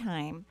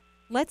meantime,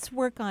 let's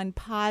work on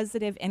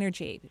positive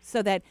energy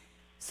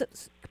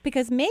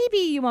because maybe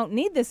you won't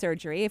need the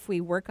surgery if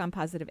we work on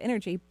positive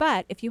energy.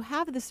 But if you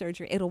have the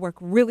surgery, it'll work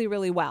really,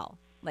 really well.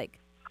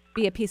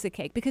 Be a piece of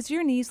cake, because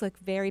your knees look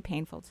very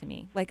painful to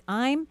me.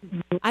 I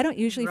don't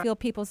usually feel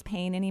people's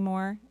pain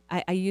anymore.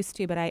 I used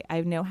to, but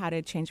I know how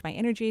to change my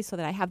energy so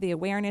that I have the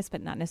awareness,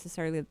 but not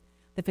necessarily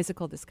the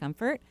physical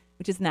discomfort,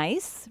 which is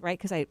nice, right?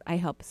 Because I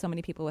help so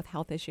many people with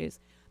health issues.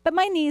 But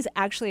my knees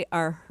actually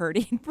are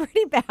hurting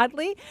pretty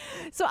badly.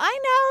 So I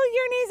know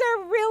your knees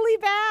are really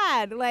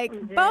bad,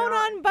 bone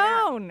on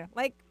bone.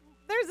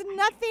 There's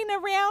nothing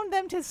around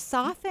them to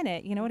soften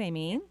it. You know what I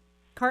mean?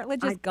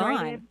 Cartilage is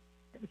gone.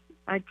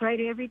 I tried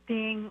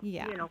everything.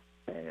 Yeah.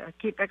 I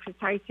keep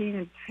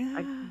exercising. And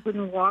I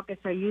couldn't walk as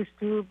I used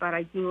to, but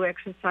I do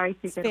exercise.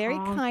 It's very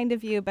kind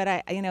of you,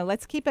 but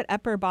let's keep it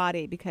upper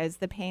body because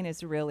the pain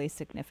is really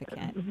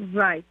significant.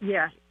 Right.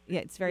 Yeah.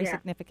 Yeah, it's very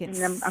significant.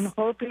 And I'm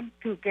hoping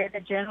to get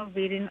a general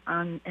reading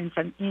on and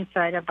some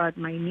insight about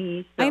my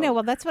knees. So. I know.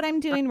 Well, that's what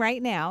I'm doing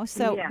right now.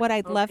 So what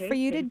I'd love for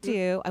you to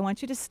do, I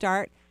want you to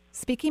start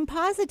speaking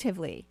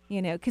positively,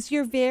 because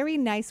you're very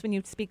nice when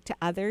you speak to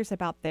others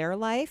about their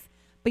life,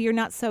 but you're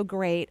not so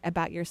great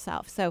about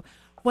yourself. So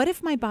what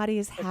if my body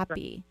is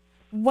happy?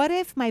 What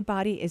if my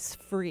body is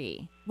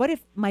free? What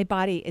if my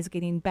body is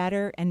getting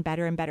better and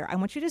better and better? I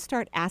want you to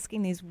start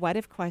asking these what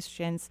if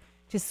questions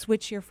to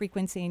switch your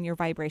frequency and your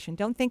vibration.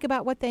 Don't think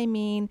about what they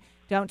mean.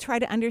 Don't try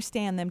to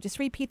understand them. Just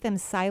repeat them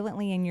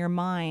silently in your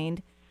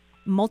mind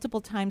multiple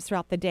times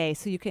throughout the day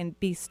so you can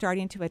be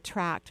starting to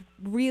attract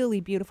really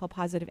beautiful,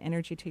 positive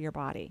energy to your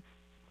body.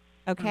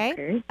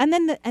 Okay? And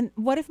then,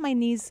 what if my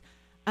knees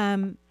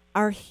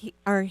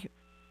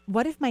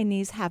what if my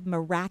knees have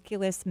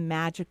miraculous,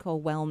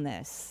 magical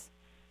wellness?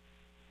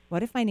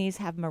 What if my knees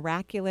have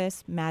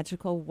miraculous,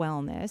 magical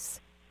wellness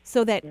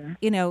so that,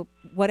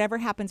 whatever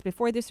happens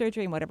before the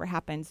surgery and whatever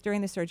happens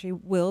during the surgery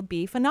will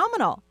be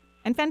phenomenal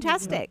and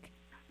fantastic.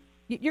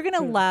 You're going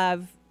to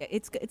love,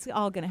 it's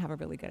all going to have a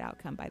really good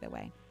outcome, by the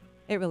way.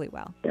 It really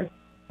will. Yes.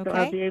 Okay? So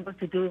I'll be able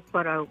to do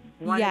what I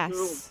want to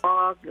do,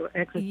 walk or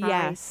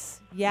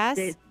exercise.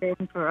 Yes. Stay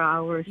for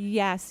hours.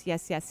 Yes.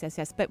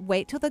 But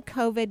wait till the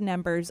COVID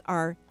numbers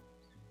are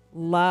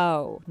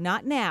low.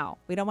 Not now.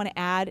 We don't want to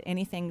add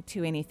anything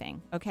to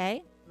anything.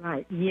 Okay?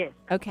 Right. Yes.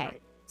 Okay.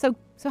 Right.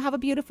 So have a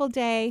beautiful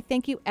day.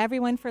 Thank you,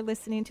 everyone, for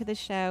listening to the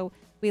show.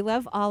 We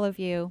love all of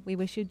you. We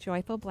wish you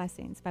joyful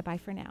blessings. Bye-bye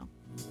for now.